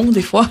mêmes noms,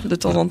 des fois, de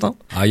temps en temps.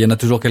 Ah, il y en a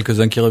toujours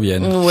quelques-uns qui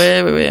reviennent.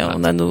 Ouais,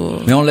 on a nos...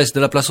 Mais on laisse de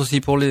la place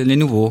aussi pour les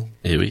nouveaux.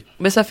 Et oui.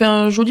 Mais ça fait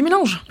un joli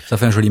mélange.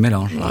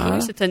 Voilà.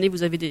 Oui, cette année,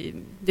 vous avez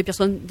des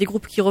personnes, des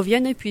groupes qui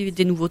reviennent et puis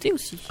des nouveautés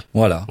aussi.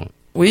 Voilà.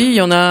 Oui, il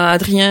y en a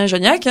Adrien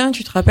Janiac,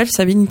 tu te rappelles,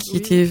 Sabine, qui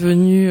était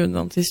venu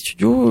dans tes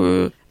studios,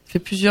 ça fait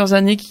plusieurs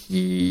années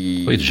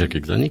Oui, déjà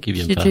quelques années qu'il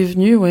vient pas. Qui était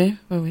venu,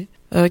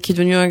 qui est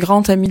devenu un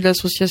grand ami de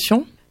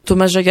l'association.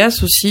 Thomas Jagas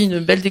aussi, une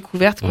belle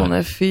découverte qu'on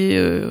a fait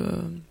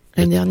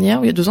l'année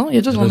dernière, il y a 2 ans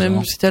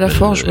même. C'était à la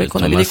Forge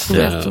qu'on avait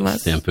découvert Thomas.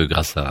 C'est un peu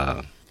grâce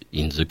à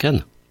In the Can,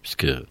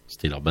 puisque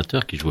c'était leur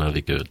batteur qui jouait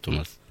avec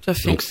Thomas. Tout à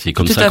fait. Donc c'est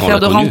comme ça qu'on l'a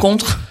connu.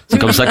 Rencontre. C'est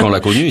comme ça qu'on l'a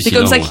connu. C'est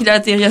comme ça qu'il a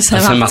atterri à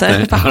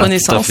Saint-Martin, par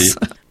connaissance.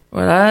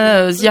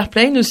 Voilà, The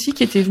Airplane aussi,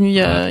 qui était venu il y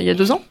a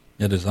 2 ans.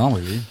 Il y a 2 ans,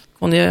 oui.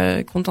 On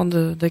est content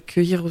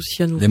d'accueillir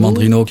aussi à nouveau. Les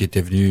Mandrinos qui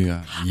étaient venus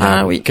il y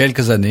a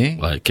quelques années.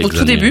 Ouais, Au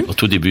tout début. Au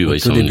tout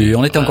début,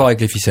 On était encore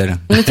avec les ficelles.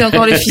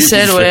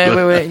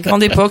 Ouais.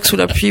 Grande époque, sous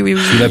la pluie, oui.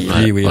 Sous la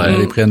pluie, oui. On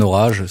avait pris un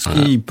orage. Ce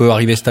qui peut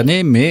arriver cette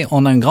année, mais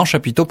on a un grand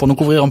chapiteau pour nous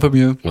couvrir un peu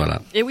mieux.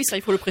 Voilà. Et oui, ça,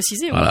 il faut le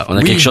préciser. Voilà. On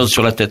a quelque chose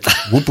sur la tête.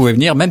 Vous pouvez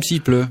venir même s'il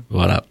pleut.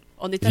 Voilà.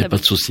 On est à l'abri.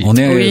 Pas de souci. On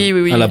est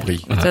à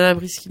l'abri. On est à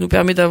l'abri, ce qui nous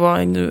permet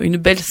d'avoir une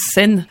belle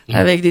scène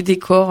avec des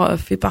décors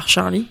faits par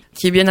Charlie,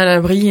 qui est bien à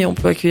l'abri et on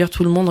peut accueillir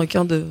tout le monde en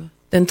cas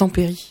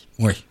d'intempéries.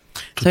 Oui.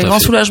 C'est un grand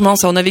soulagement,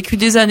 ça. On a vécu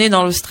des années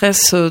dans le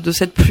stress de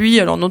cette pluie,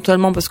 alors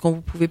notamment parce qu'on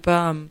ne pouvait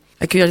pas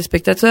accueillir les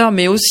spectateurs,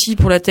 mais aussi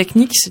pour la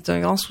technique, c'est un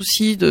grand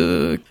souci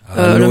de...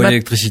 l'eau et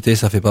l'électricité,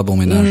 ça fait pas bon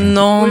ménage.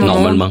 Non,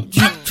 normalement.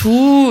 Du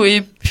tout.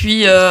 Et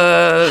puis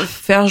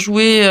faire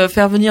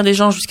venir les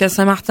gens jusqu'à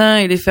Saint-Martin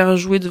et les faire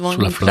jouer devant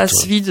une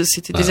place vide,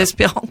 c'était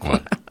désespérant,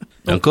 quoi.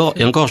 Ouais.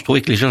 Et encore, je trouvais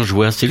que les gens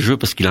jouaient assez le jeu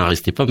parce qu'il en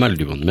restait pas mal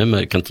du monde,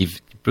 même quand il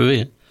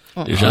pleuvait.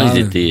 Les gens, ils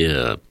étaient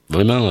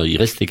vraiment, ils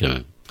restaient quand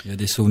même. Il y a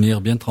des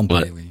souvenirs bien trempés,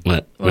 oui.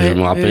 Ouais. Moi, je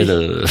me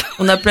rappelle.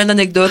 On a plein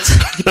d'anecdotes.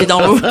 Les pieds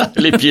dans l'eau.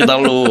 Les pieds dans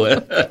l'eau, ouais.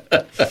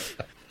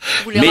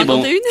 Vous voulez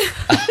raconter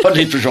une? On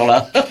est toujours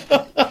là.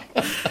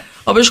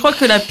 Je crois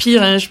que la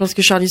pire, je pense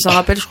que Charlie s'en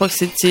rappelle, je crois que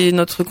c'était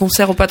notre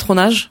concert au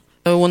patronage,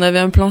 où on avait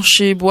un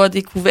plancher bois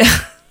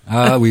découvert.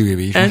 Ah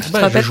oui.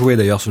 Je jouais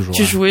d'ailleurs ce jour-là.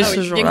 Tu jouais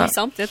ce jour-là. Bien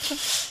glissant, peut-être.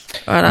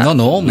 Voilà.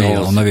 Non, mais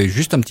on avait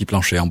juste un petit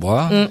plancher en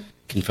bois.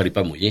 Qu'il ne fallait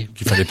pas mouiller.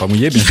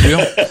 Bien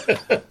sûr.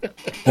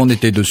 On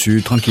était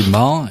dessus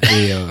tranquillement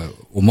et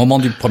au moment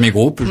du premier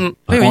groupe,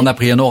 on a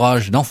pris un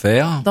orage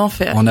d'enfer.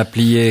 On a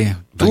plié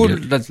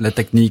toute la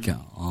technique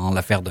en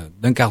l'affaire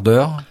d'un quart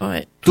d'heure.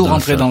 Ouais. Tout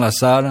rentrer dans la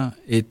salle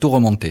et tout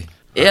remonter.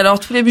 Et alors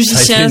tous les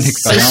musiciens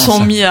se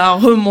sont mis à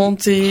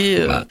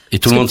remonter. Et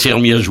tout le monde s'est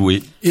remis à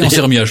jouer. Et on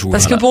s'est remis à jouer.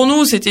 Parce que pour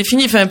nous, c'était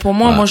fini. Enfin, pour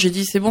moi, j'ai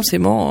dit c'est bon.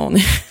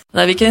 On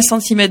avait 15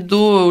 cm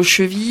d'eau aux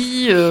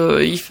chevilles.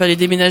 Il fallait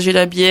déménager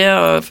la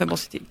bière.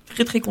 C'était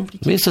très très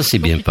compliqué. Mais ça s'est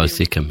bien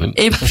passé quand même.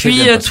 Et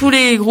puis tous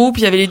les groupes,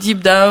 il y avait les Deep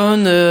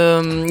Down,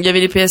 il y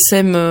avait les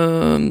PSM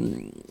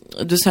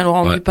de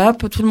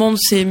Saint-Laurent-du-Pape. Tout le monde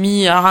s'est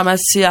mis à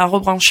ramasser, à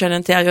rebrancher à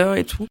l'intérieur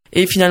et tout.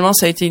 Et finalement,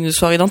 ça a été une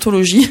soirée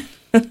d'anthologie.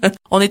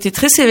 On était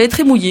très serrés,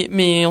 très mouillés,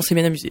 mais on s'est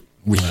bien amusé.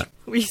 Oui.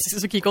 Oui, c'est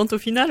ce qui compte au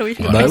final, oui.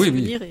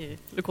 Oui. Et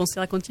le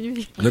concert a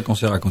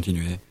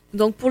continué.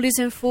 Donc pour les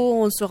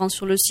infos, on se rend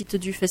sur le site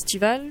du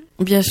festival.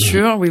 Bien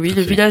sûr, oui,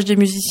 le village des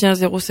musiciens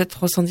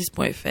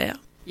 07310.fr.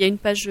 Il y a une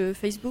page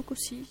Facebook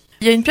aussi.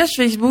 Il y a une page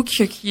Facebook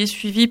qui est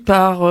suivie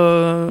par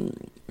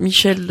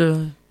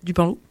Michel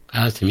Dupanloup.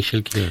 Ah, c'est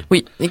Michel qui...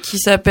 Oui, et qui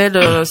s'appelle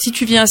Si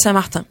tu viens à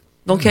Saint-Martin.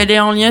 Donc elle est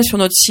en lien sur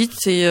notre site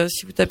et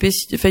si vous tapez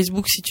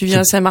Facebook Si tu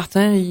viens à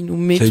Saint-Martin, il nous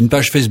met... C'est une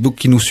page Facebook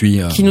qui nous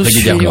suit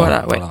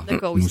régulièrement. Voilà.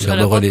 D'accord, nous sert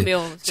de relais.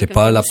 C'est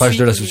pas la page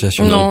de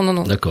l'association.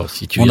 Non. D'accord,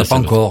 si tu on n'a pas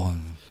encore.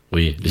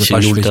 Oui,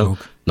 laissez-nous le temps.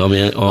 Non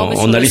mais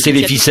on a laissé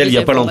les ficelles il y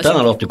a pas longtemps,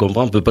 alors tu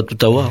comprends, on peut pas tout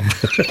avoir.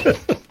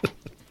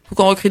 Faut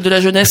qu'on recrute de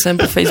la jeunesse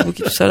pour Facebook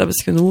et tout ça là,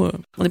 parce que nous,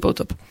 on n'est pas au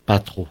top. Pas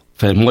trop.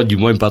 Enfin moi du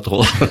moins pas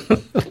trop.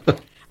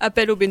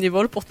 Appel aux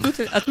bénévoles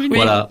à tous les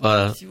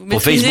Voilà. Si vous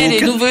maîtrisez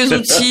les nouveaux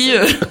outils,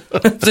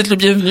 vous êtes le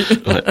bienvenu.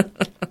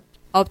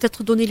 Alors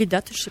peut-être donner les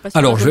dates, je sais pas si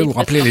alors je vais vous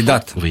rappeler les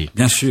dates. Oui.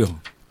 Bien sûr.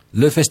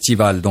 Le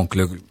festival, donc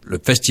le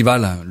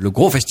festival, le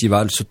gros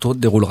festival se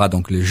déroulera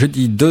donc les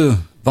jeudis 2,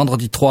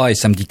 vendredi 3 et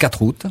samedi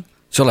 4 août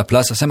sur la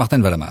place à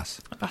Saint-Martin-de-Valamas.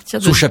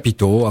 Sous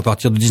chapiteau à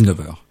partir de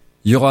 19h.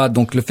 Il y aura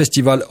donc le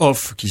festival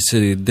Off qui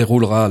se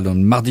déroulera le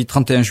mardi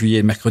 31 juillet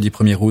et mercredi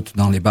 1er août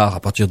dans les bars à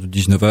partir de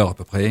 19h à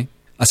peu près.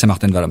 À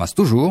Saint-Martin-de-Valamas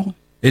toujours,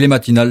 et les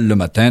matinales le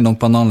matin, donc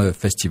pendant le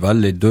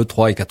festival, les 2,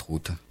 3 et 4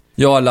 août.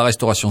 Il y aura de la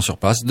restauration sur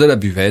place, de la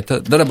buvette,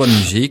 de la bonne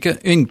musique,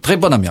 et une très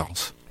bonne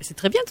ambiance. C'est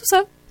très bien tout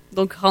ça.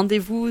 Donc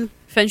rendez-vous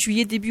fin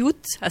juillet, début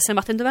août, à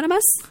Saint-Martin-de-Valamas.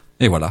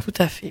 Et voilà. Tout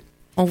à fait.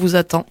 On vous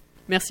attend.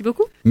 Merci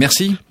beaucoup.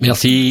 Merci.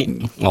 Merci.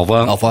 Au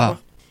revoir. Au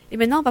revoir. Et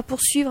maintenant, on va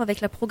poursuivre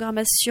avec la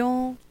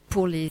programmation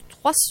pour les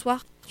 3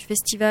 soirs du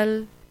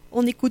festival.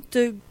 On écoute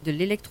de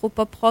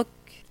l'électro-pop rock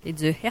et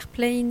de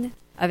Airplane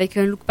avec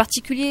un look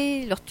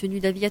particulier, leur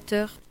tenue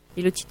d'aviateur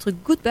et le titre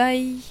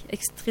Goodbye,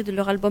 extrait de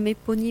leur album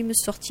éponyme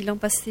sorti l'an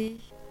passé.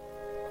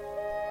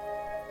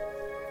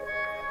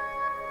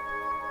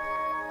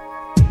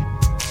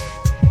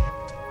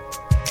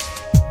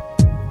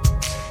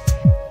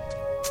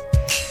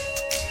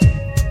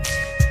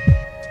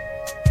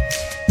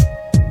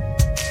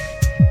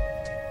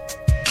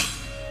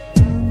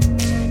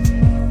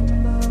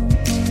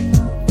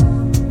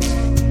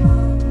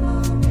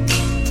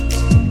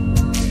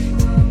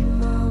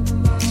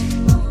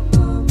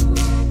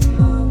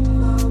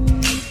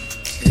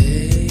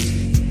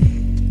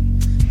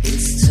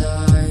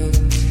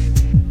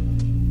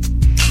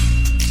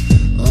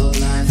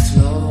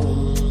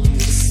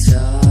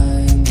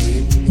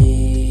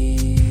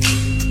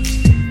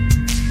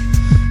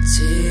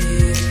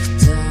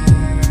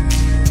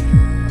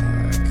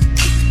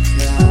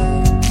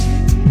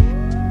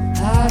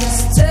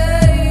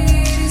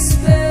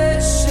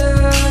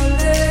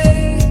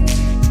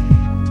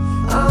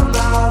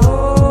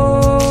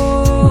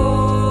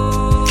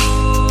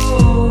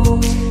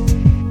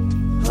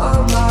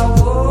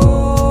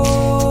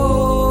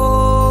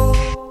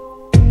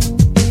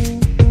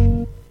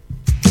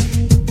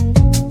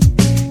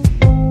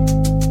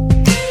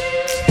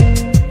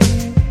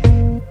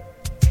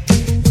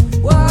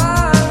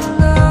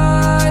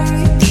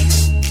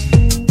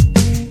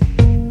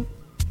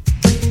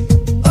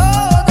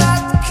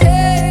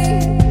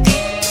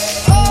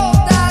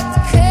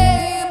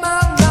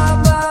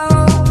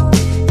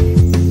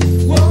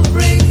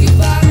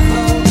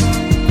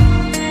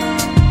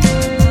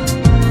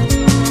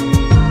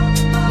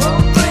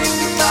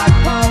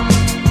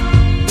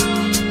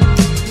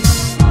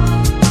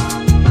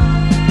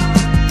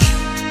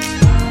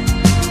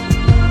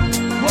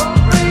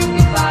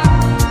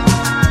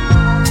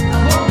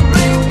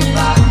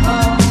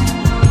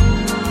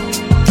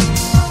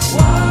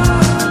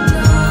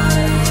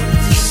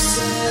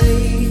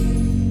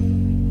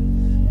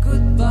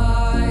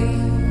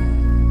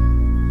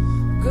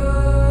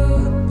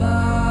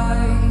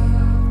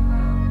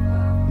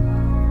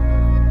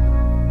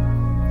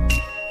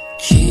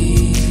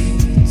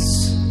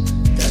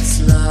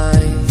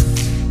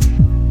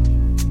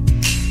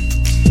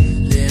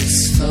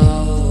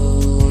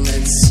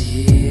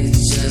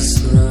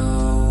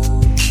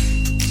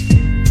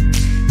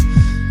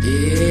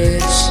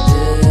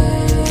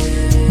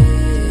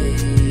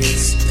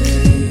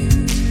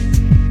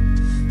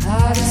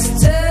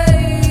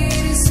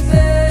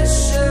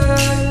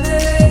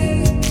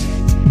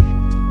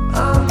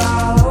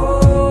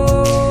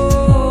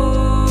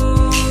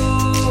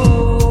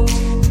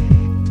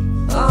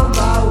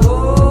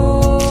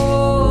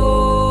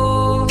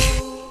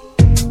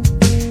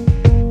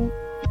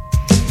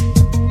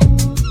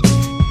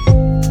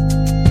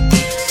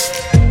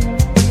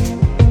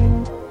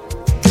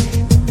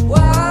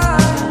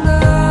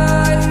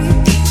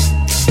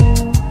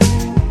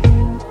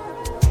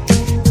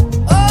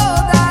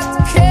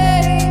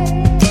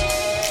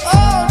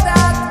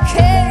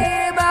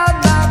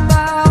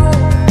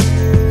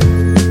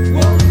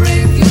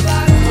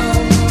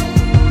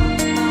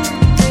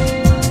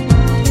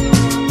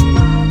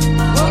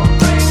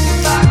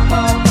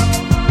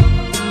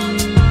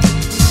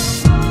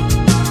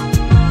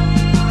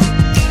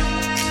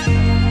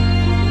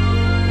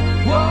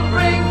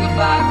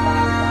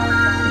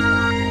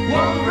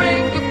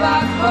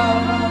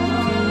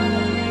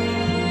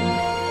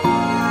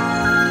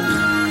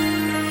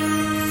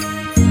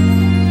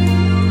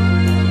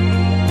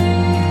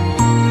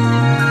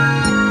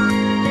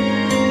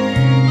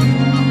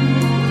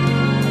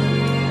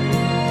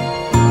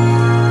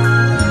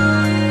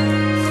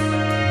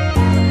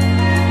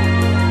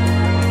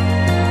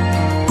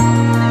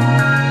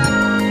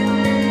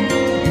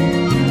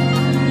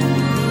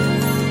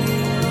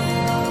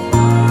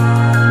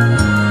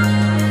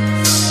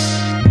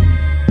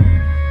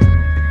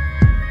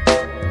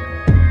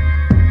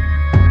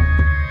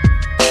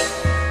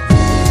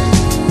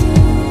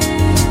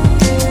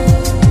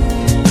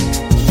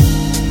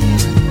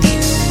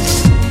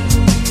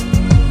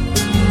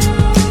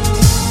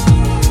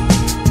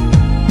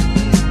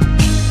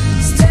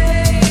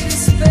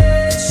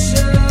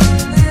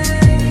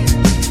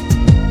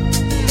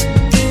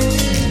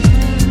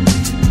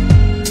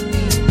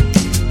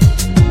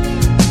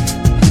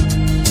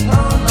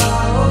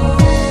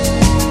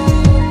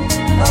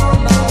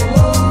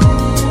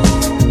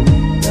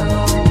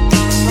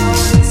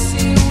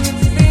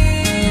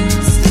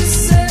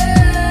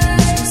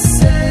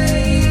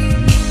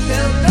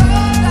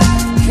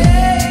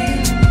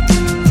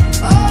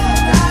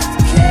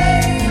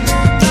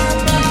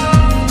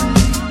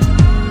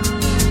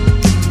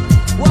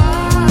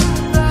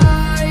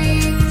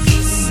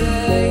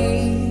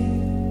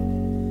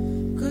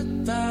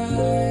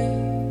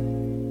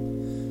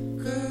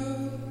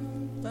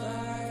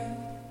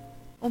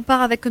 On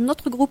part avec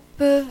notre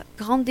groupe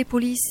Grande des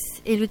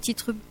Polices et le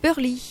titre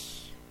Burly.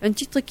 Un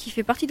titre qui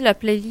fait partie de la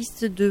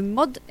playlist de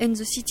Mod and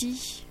the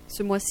City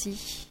ce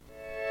mois-ci.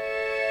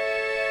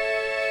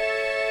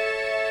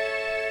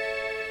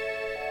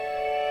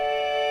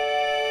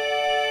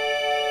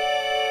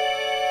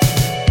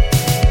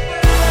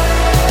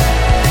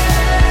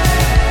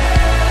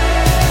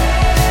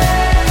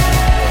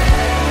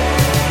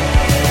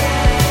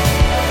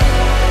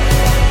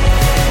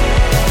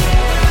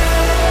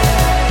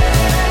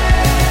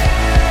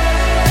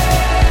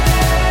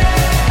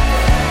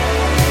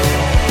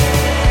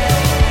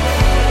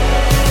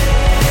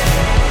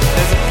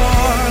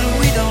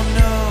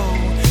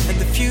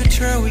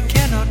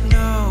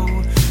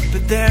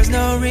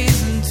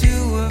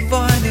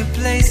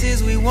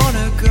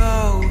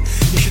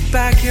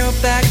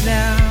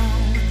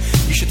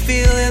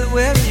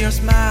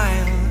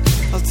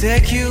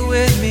 Take you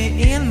with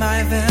me in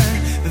my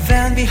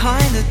van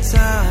behind the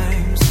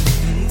times.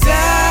 And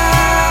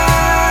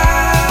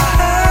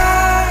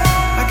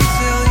I can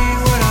tell you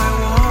what I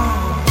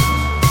want.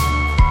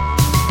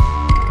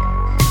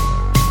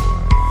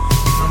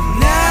 From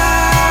now,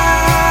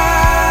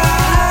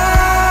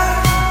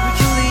 we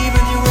can leave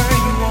anywhere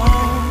you want.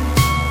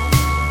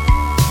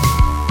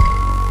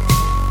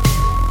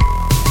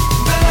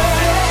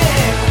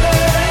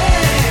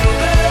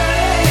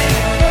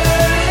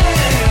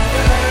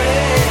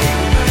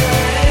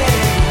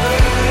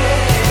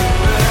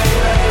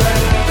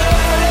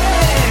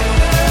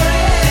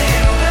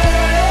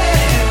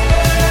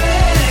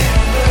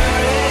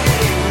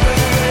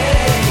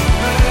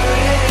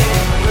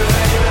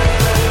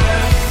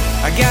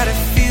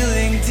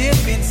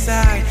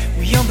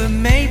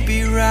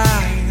 Maybe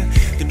right.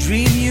 The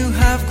dream you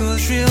have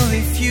goes real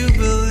if you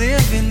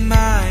believe in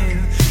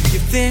mine. You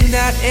think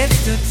that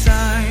it's the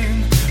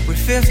time. We're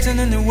 15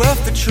 and it's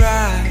worth the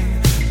try.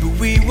 But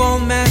we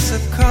won't mess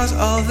up cause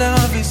our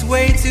love is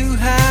way too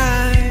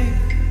high.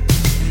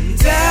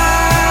 And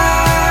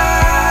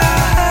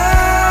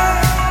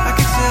I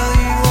can tell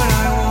you what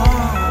I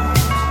want.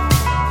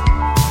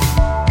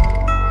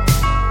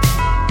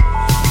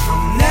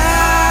 From now,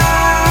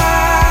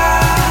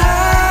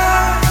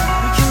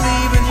 we can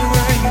leave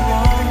anywhere you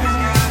want.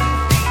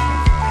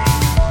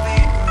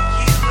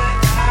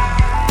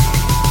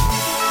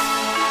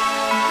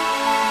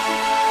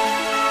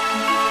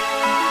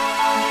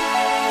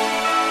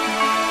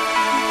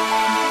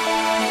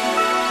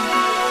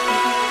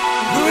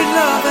 We're in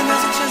love and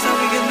there's a chance that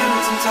we get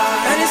married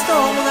sometime. And it's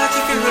normal that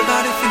you feel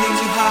about it feeling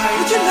too high.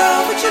 Would you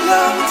love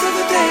until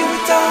the day we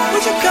die?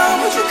 Would you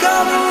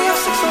come and we have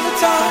sex all the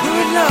time?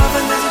 We're in love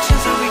and there's a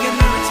chance that we get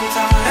married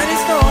sometime. And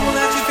it's normal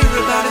that you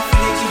feel about it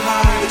feeling too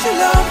high. Would you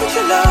love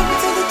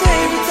until the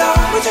day we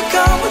die? Would you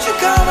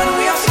come and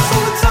we have sex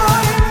all the time?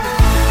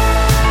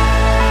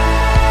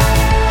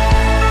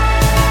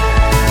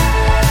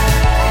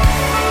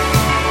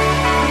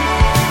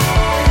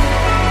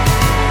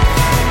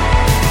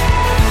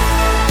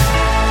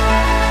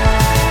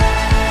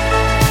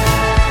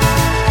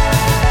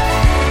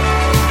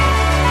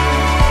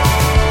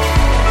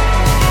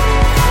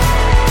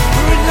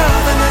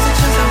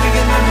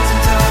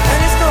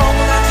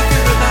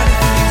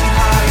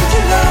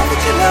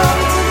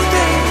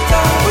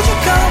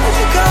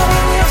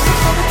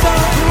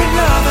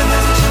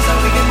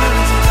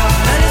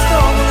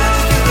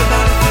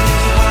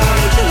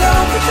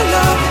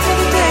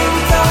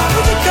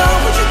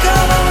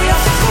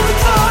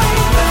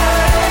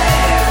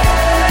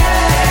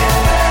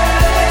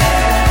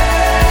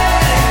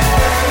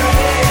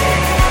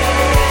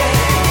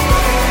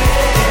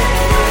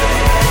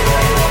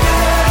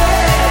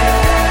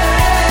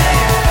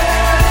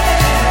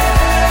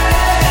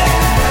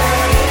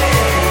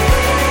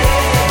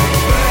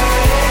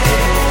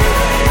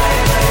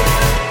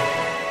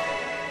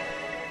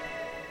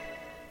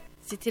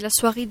 C'était la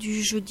soirée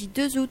du jeudi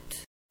 2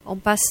 août. On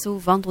passe au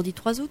vendredi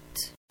 3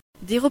 août.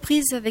 Des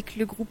reprises avec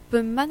le groupe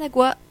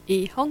Managua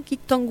et Honky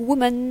Tonk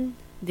Woman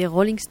des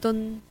Rolling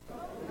Stones.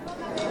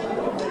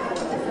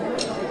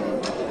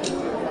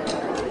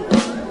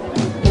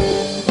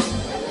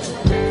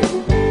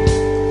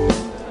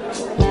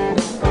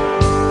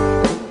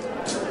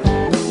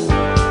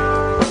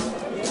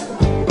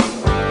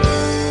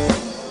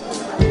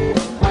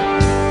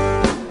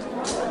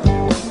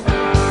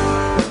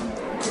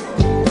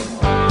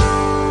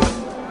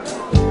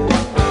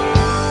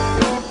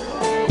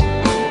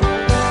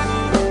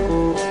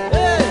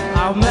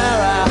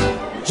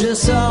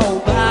 Just on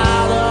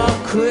Battle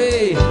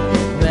Creek,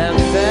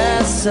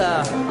 Memphis.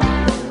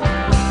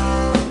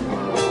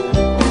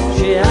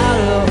 She had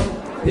to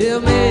hear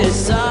me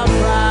stop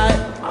right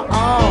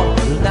all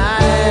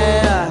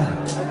night.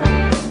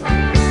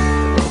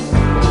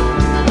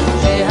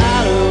 She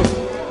had to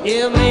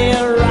hear me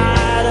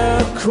ride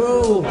a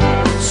crew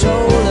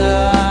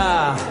shoulder.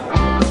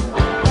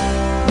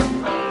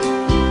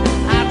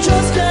 I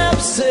just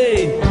kept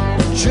saying,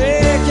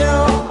 drink you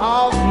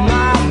off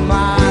my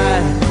mind.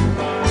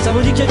 Ça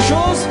vous dit quelque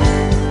chose?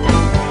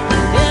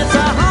 It's a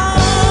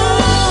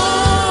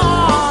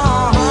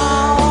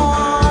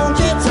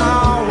honky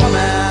tonk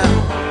woman.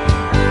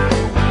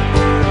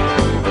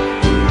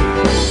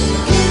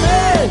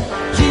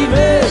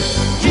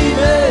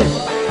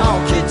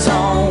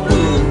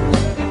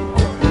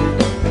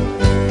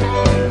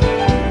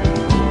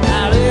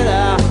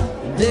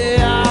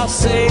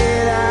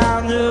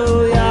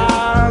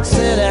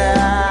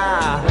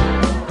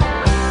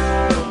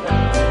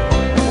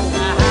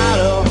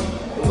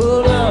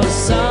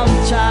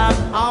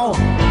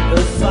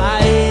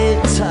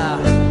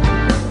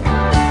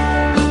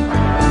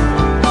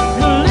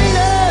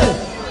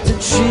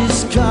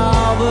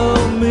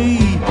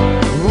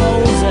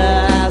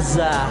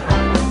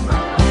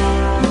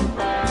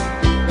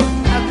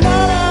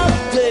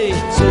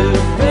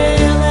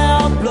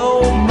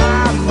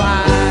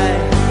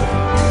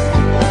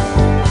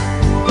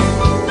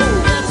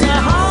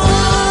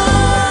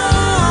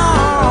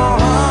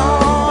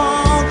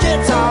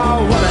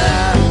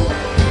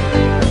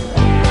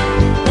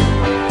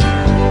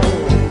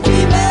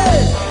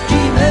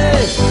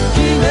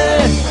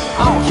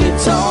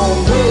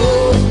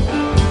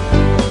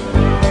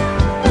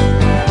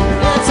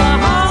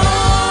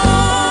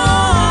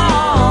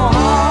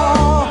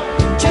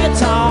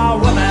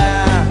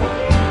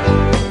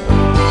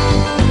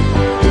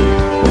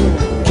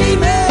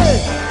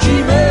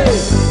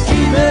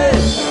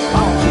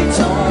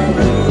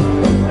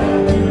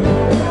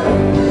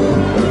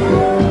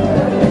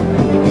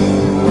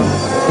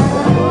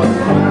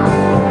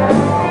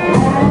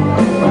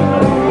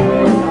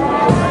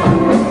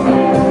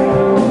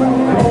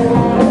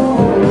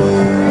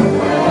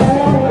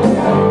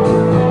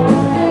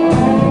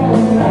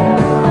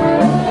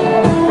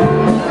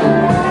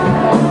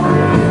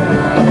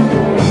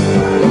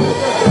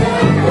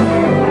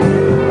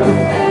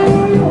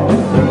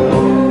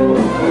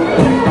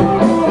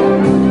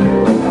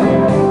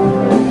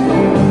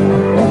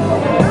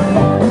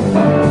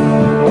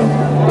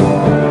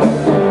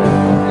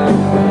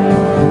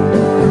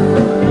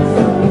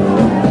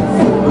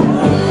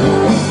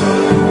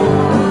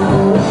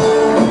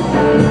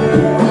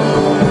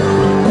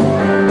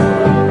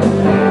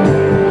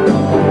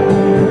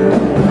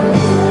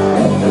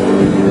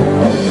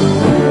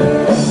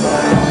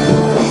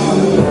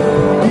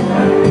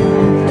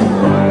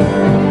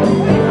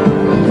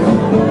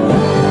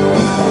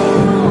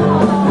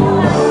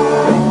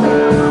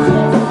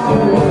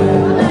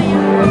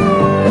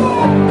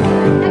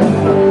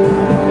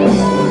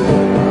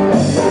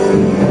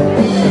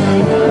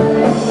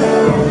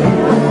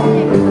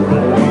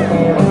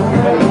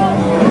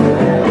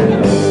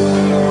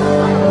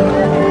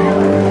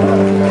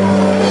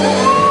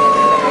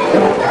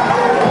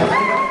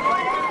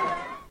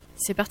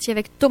 C'est parti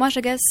avec Thomas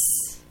Jagas.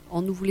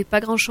 On ne voulait pas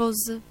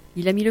grand-chose.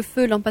 Il a mis le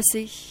feu l'an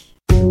passé.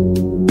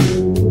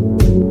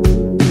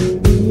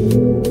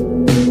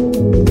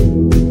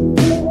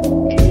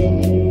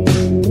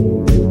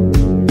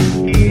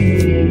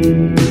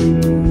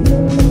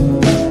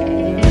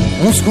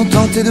 On se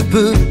contentait de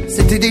peu,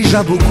 c'était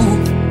déjà beaucoup.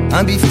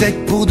 Un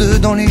beefsteak pour deux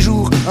dans les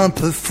jours un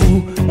peu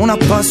fous. On n'a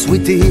pas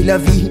souhaité la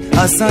vie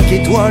à 5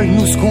 étoiles.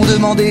 Nous ce qu'on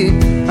demandait,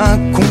 un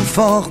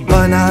confort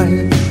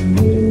banal.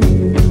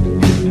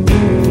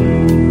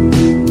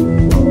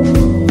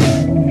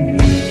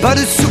 Pas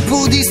de sous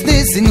pour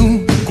Disney, c'est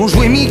nous qu'on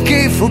jouait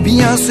Mickey. Faut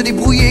bien se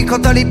débrouiller quand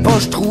t'as les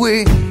poches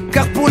trouées.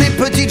 Car pour les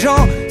petites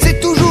gens, c'est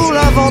toujours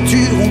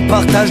l'aventure. On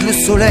partage le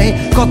soleil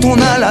quand on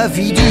a la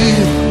vie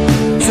dure.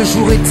 Ce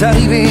jour est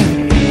arrivé,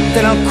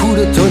 tel un coup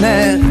de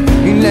tonnerre.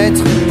 Une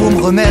lettre pour me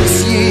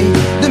remercier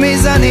de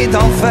mes années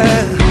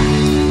d'enfer.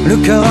 Le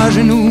cœur à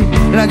genoux,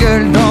 la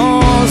gueule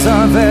dans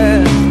un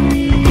verre.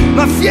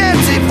 Ma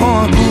fierté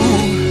prend un coup,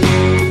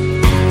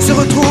 se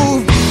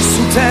retrouve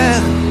sous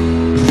terre.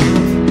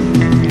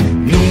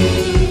 Nous,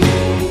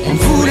 on ne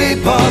voulait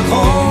pas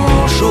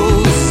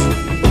grand-chose.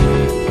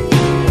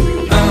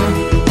 Un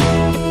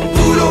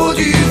boulot,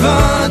 du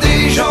vin,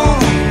 des gens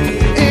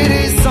et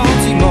des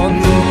sentiments.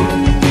 Nous,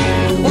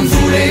 on ne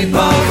voulait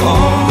pas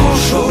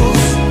grand-chose.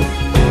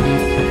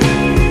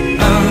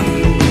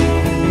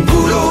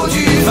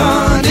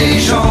 Des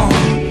gens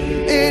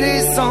et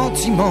des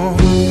sentiments.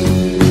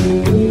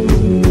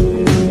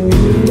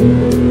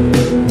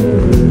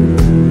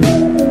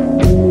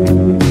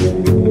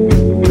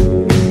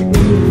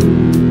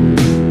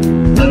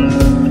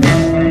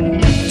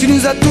 Tu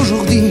nous as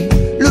toujours dit,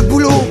 le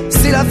boulot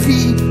c'est la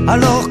vie.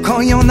 Alors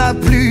quand il y en a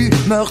plus,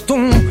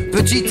 meurt-on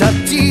petit à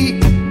petit.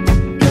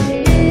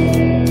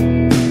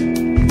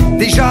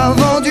 Déjà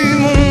vendu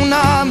mon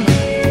âme,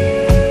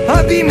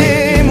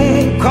 abîmé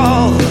mon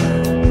corps.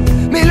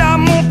 Mais là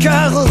mon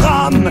cœur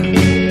rame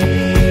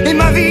et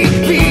ma vie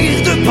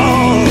vire de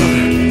bord.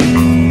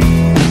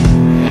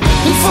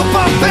 Il faut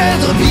pas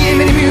perdre pied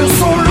mais les murs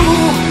sont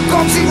lourds.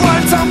 Quand tu vois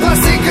le temps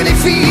passer que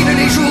défilent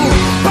les jours.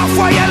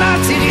 Parfois y a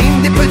l'intérim,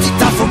 des petits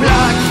tafs aux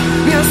blagues.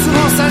 Bien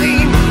souvent ça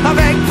rime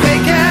avec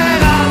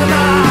précaire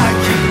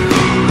arnaque.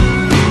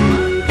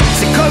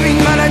 C'est comme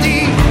une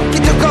maladie qui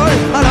te colle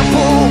à la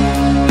peau,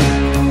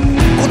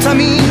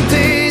 contamine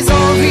tes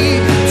envies,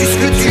 tu ce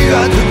que tu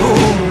as de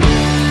beau.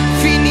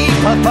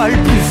 Papa le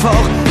plus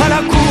fort à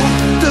la cour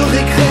de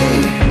récré.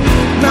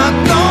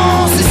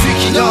 Maintenant c'est celui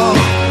qui dort,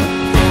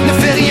 ne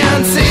fait rien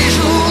de ses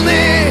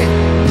journées.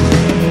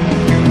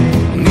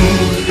 Nous,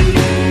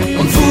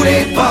 on ne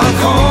voulait pas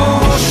grand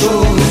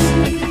chose.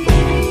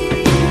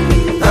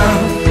 Un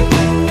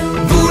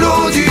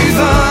boulot, du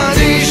vin,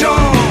 des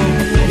gens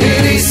et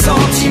des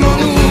sentiments.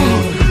 Nous,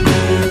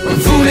 on ne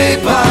voulait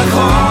pas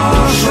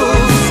grand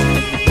chose.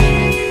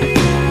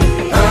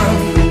 Un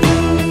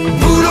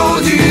boulot,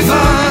 du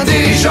vin,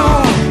 des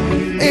gens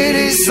et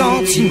des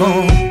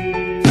sentiments.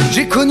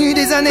 J'ai connu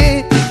des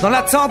années, dans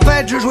la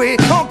tempête je jouais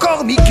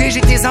encore Mickey,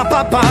 j'étais un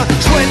papa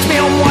chouette mais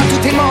en moi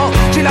tout est mort.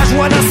 J'ai la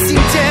joie d'un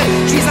cimetière,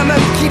 je suis un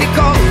meuble qui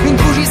décore, une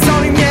bougie sans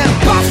lumière.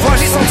 Parfois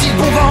j'ai senti le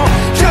bon vent,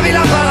 j'avais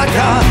la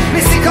baraka.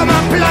 Mais c'est comme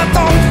un plein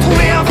temps pour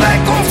trouver un vrai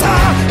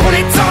contrat. On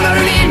est en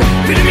anonyme,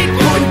 plus de mythe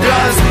pour une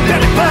place.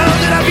 Perdu peur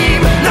de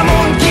l'abîme, d'un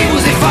monde qui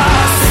vous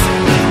efface,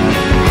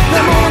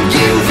 d'un monde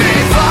qui vous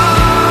fait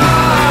face.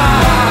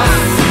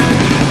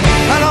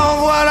 Alors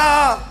voilà,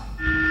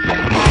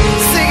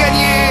 c'est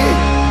gagné.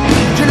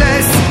 Je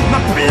laisse ma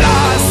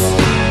place.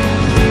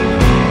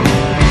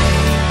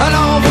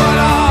 Alors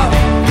voilà,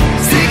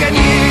 c'est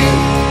gagné.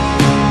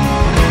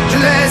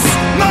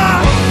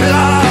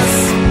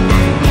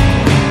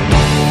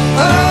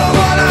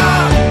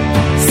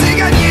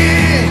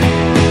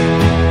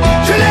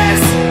 Je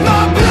laisse ma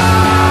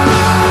place.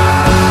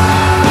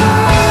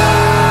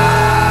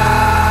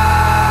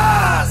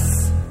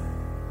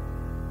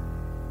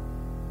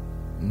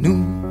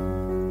 Nous,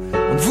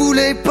 on ne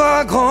voulait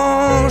pas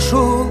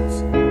grand-chose.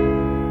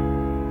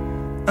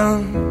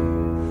 Un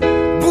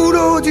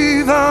boulot,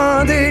 du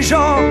vin, des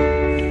gens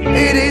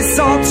et des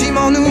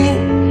sentiments. Nous,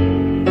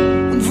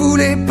 on ne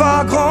voulait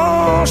pas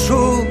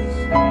grand-chose.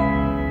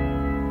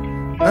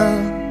 Un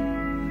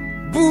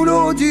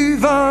boulot, du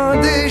vin,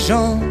 des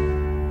gens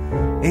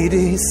et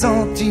des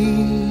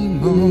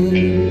sentiments.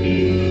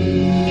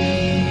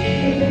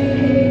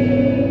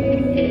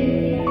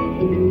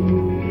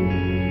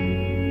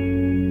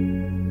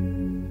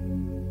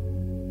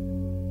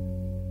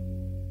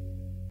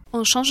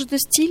 On change de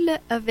style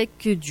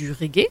avec du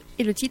reggae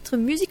et le titre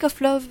Music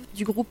of Love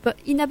du groupe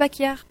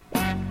Inabakia.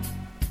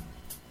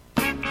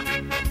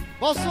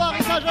 Bonsoir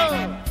Isajo.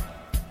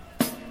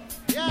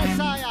 Yes,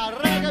 I am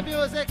reggae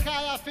music I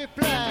have to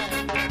play.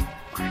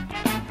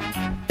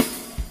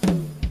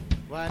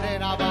 When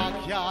in a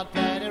backyard,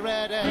 penny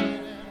ready.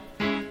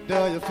 Do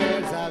you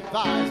feel the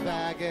vibes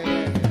back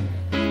in?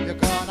 You're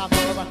gonna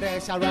move on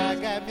this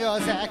reggae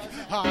music.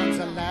 On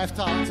the left,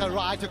 on the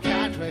right, you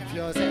can't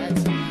refuse it.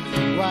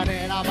 When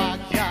in a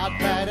backyard,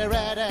 ready,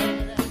 ready.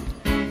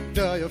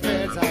 Do you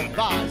feel the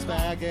vibes,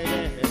 baby?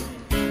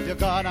 reggae. You're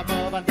gonna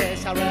move and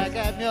this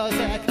reggae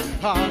music.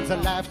 On the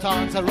left,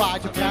 on the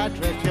right, you can't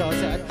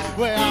refuse it.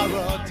 We are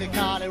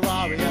vertically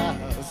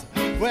warriors.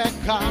 We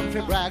come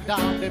to break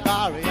down the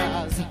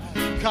barriers.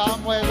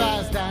 Come with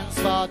us, dance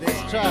for this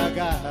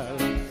struggle.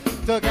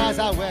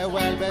 Together we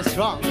will be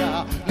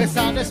stronger.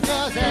 Listen this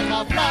music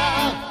of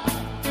love.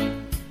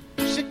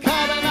 She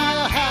coming on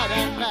your head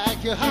and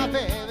make you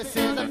happy. This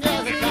is the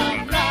music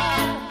of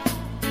love.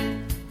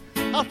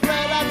 Of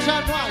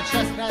freedom,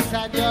 righteousness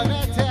and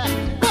unity.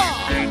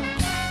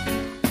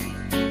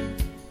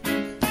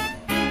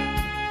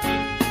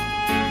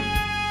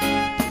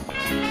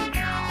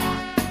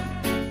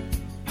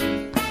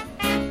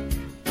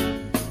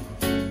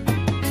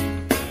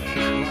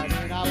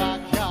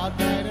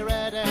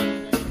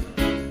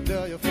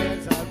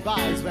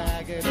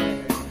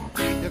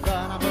 You're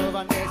gonna move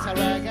on this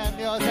reggae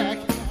music.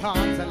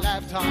 On the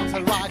left, on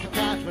the right, you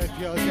can't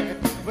refuse it.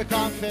 We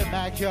come to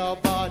make your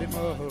body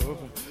move.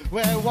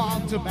 We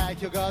want to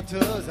make you go to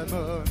the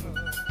moon.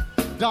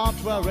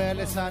 Don't worry,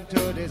 listen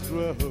to this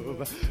groove.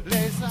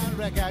 Listen,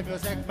 reggae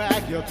music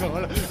make you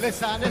cool.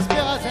 Listen, this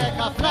music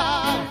of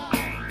love.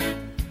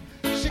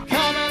 She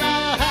coming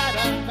on your head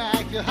and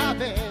make you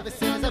happy.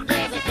 This is the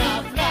music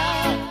of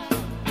love.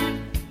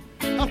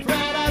 Of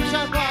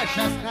redemption,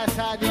 righteousness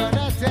and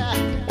unity.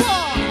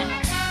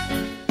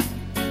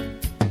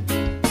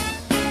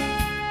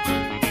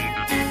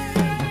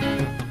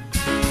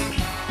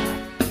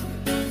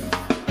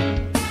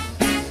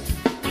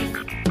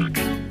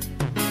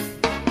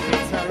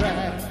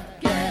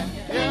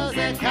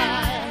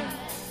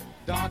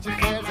 Don't you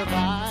feel the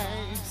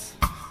vibes?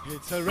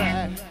 It's a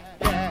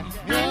reggae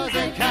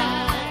music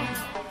high.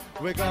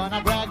 We're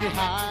gonna break the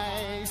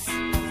highs.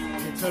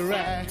 It's a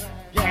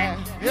reggae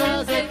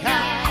music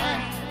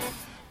high.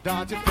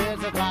 Don't you feel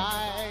the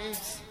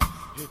vibes?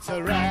 It's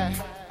a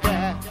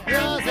reggae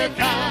music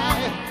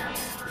high.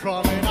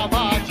 From in a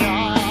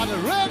backyard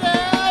rhythm.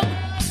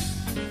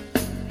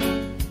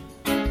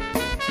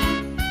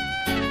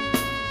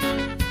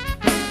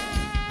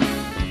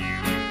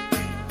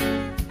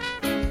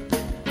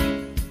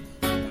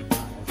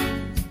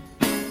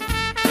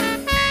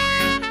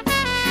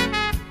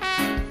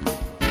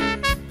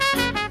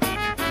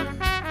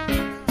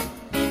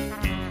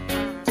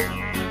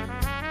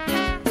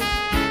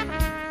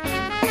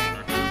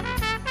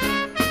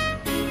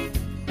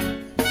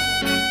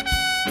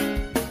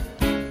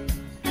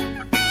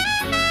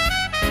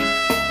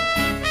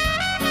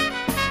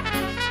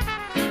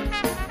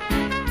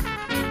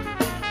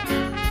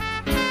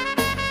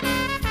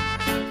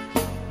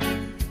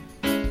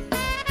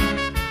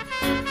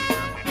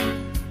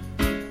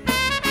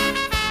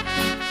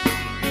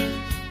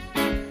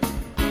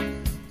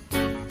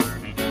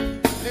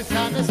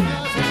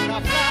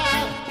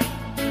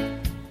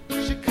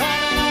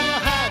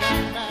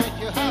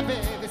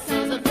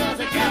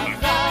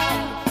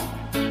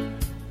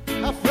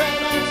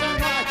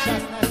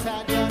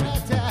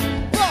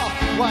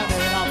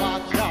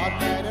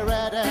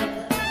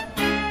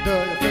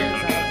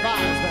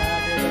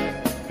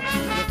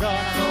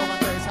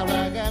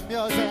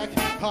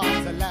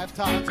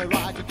 On the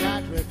right, you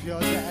can't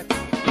refuse it.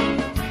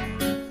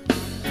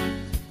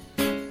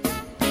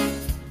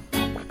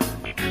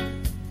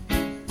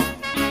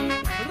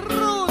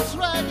 Roots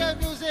reggae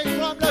music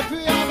from the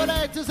Puy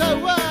to the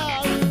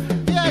world.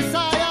 Yes, I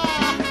am.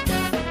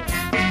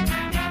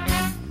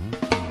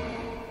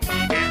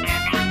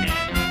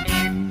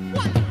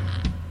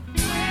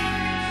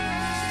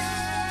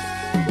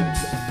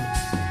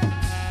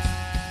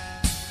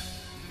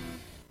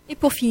 Et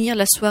pour finir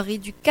la soirée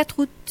du 4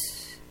 août,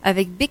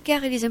 avec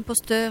Bécard et les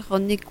imposteurs,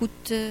 on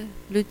écoute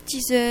le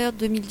teaser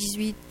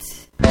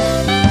 2018.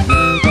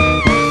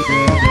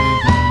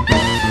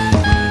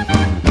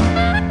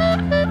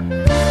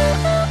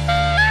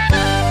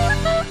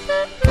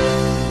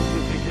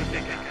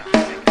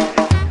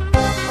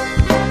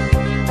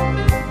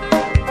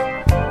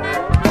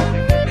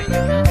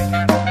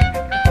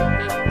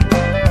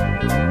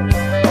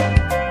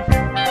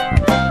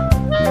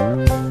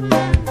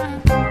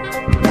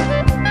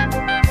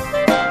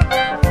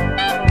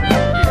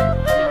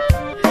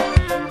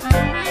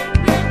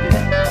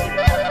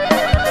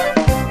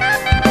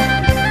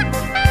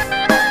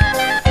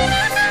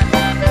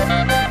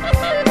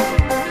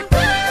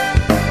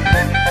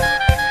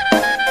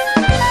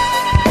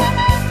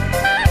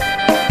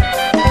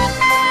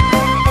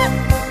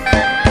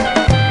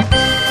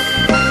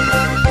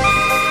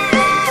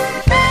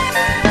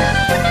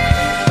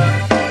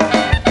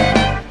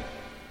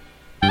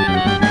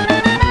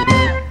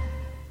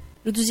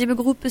 Le deuxième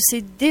groupe,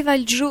 c'est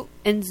Devaljo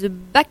and the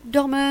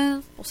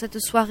Backdormers pour cette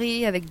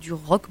soirée avec du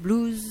rock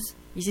blues.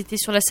 Ils étaient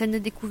sur la scène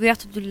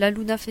découverte de la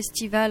Luna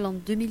Festival en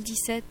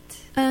 2017.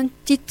 Un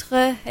titre,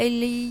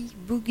 Hailey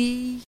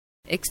Boogie,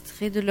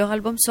 extrait de leur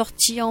album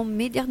sorti en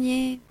mai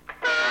dernier.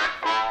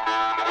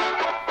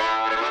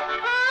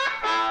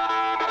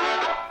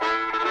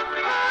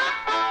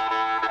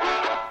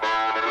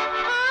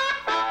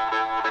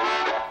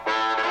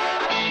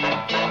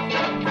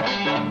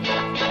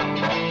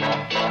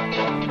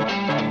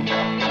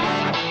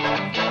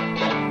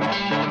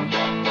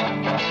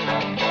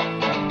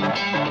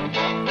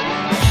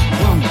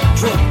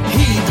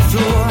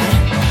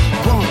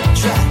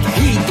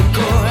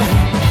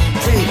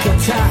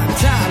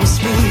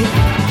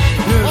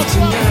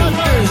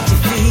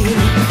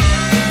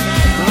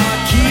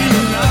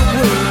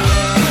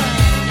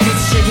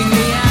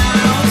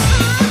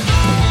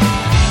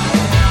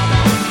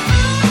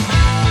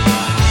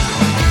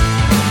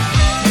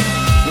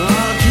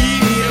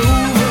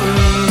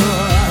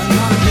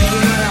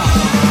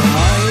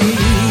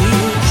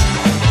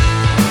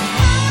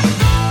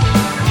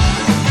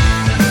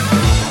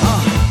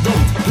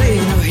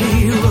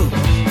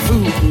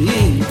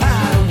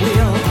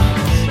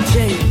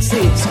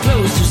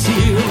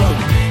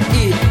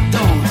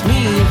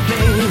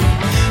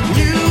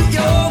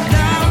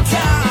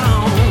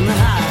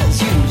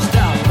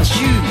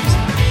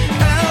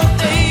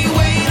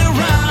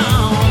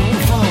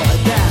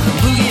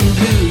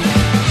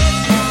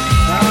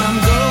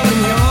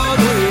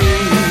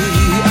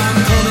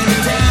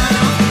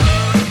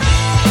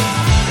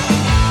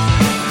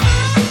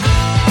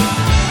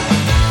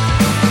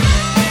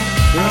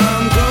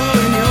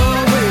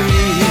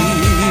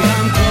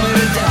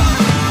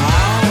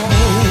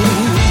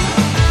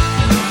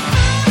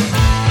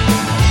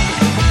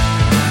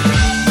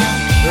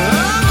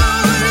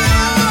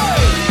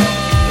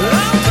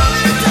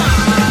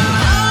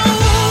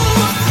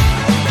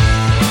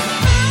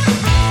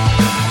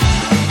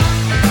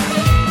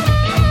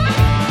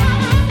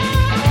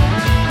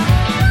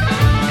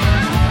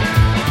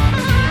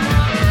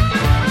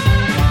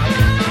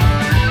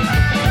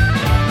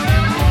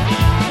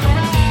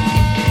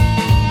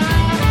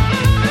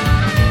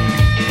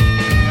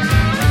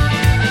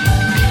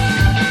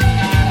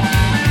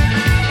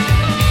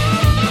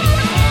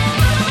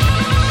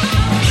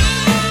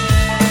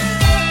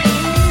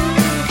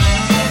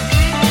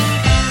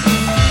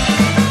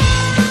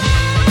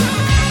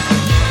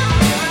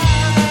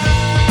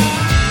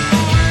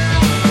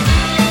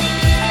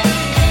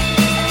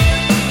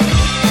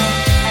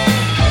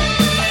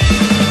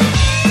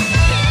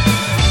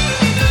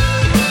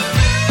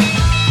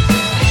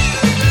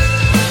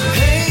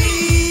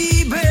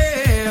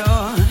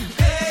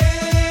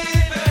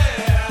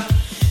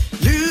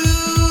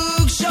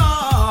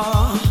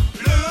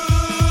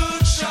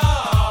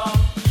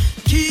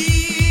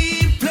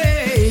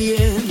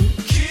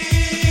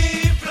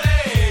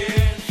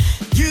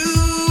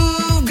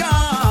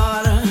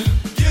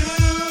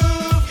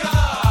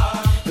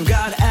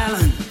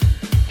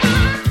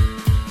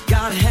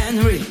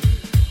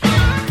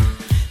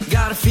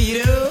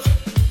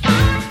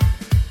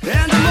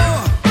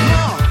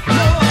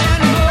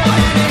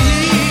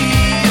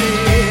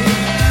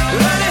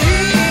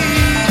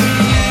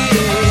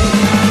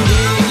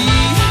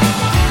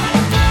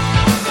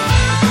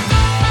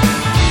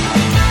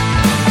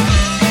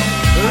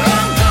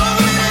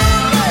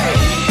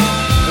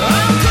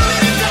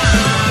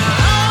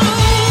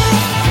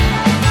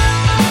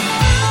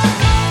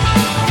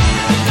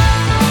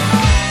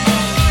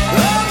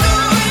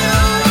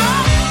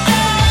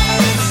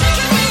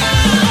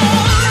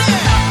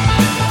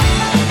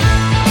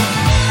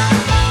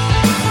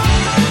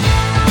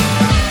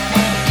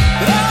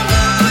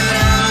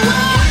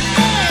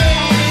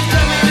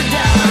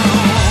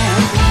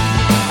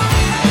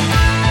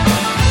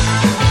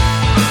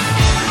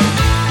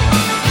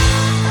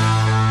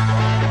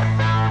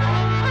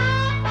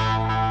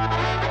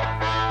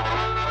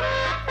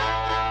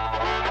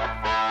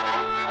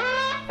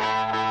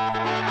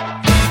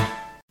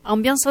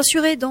 Ambiance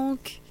assurée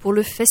donc pour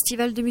le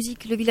festival de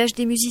musique Le Village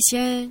des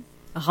Musiciens.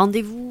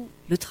 Rendez-vous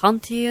le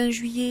 31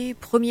 juillet,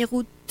 1er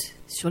août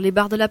sur les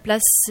bars de la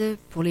place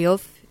pour les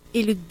off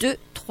et le 2,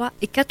 3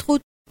 et 4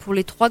 août pour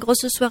les 3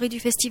 grosses soirées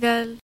du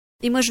festival.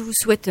 Et moi je vous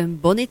souhaite un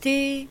bon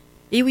été.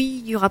 Et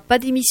oui, il n'y aura pas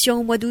d'émission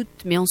au mois d'août,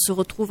 mais on se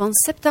retrouve en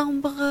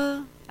septembre.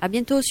 À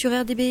bientôt sur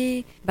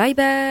RDB. Bye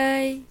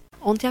bye.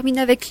 On termine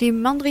avec les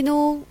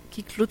Mandrinos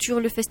qui clôturent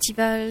le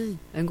festival,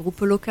 un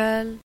groupe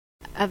local,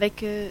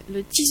 avec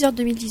le teaser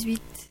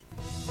 2018.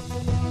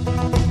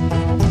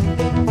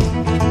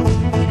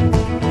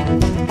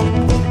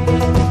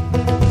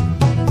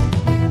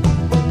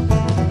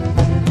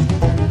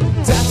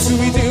 That's what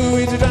we do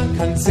with the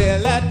drunken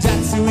sailor.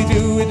 That's what we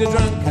do with the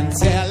drunken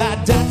sailor.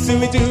 That's what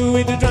we do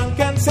with the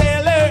drunken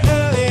sailor.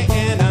 Early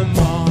in the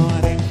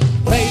morning,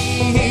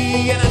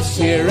 way and as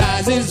she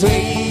rises,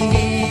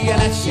 way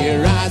and as she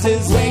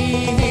rises,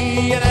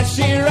 way and as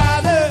she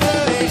rises.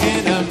 Early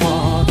in the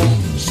morning,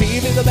 she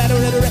be the better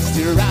of the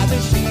resty riser.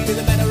 She be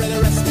the better of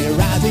the resty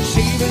riser.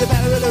 She be the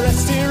better of the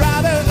resty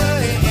riser.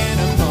 Early in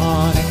the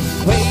morning,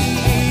 way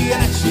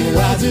and as she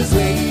rises,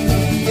 way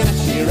and as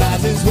she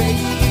rises, way.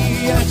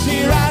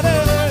 She ride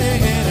early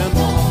in the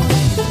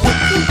morning.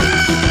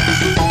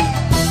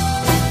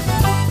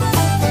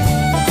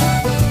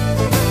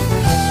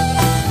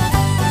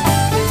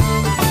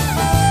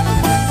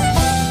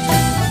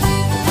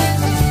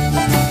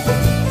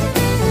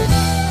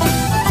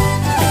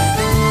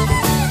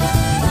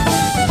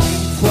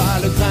 Vois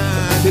le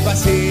train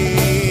dépasser,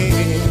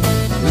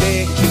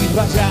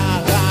 l'équipage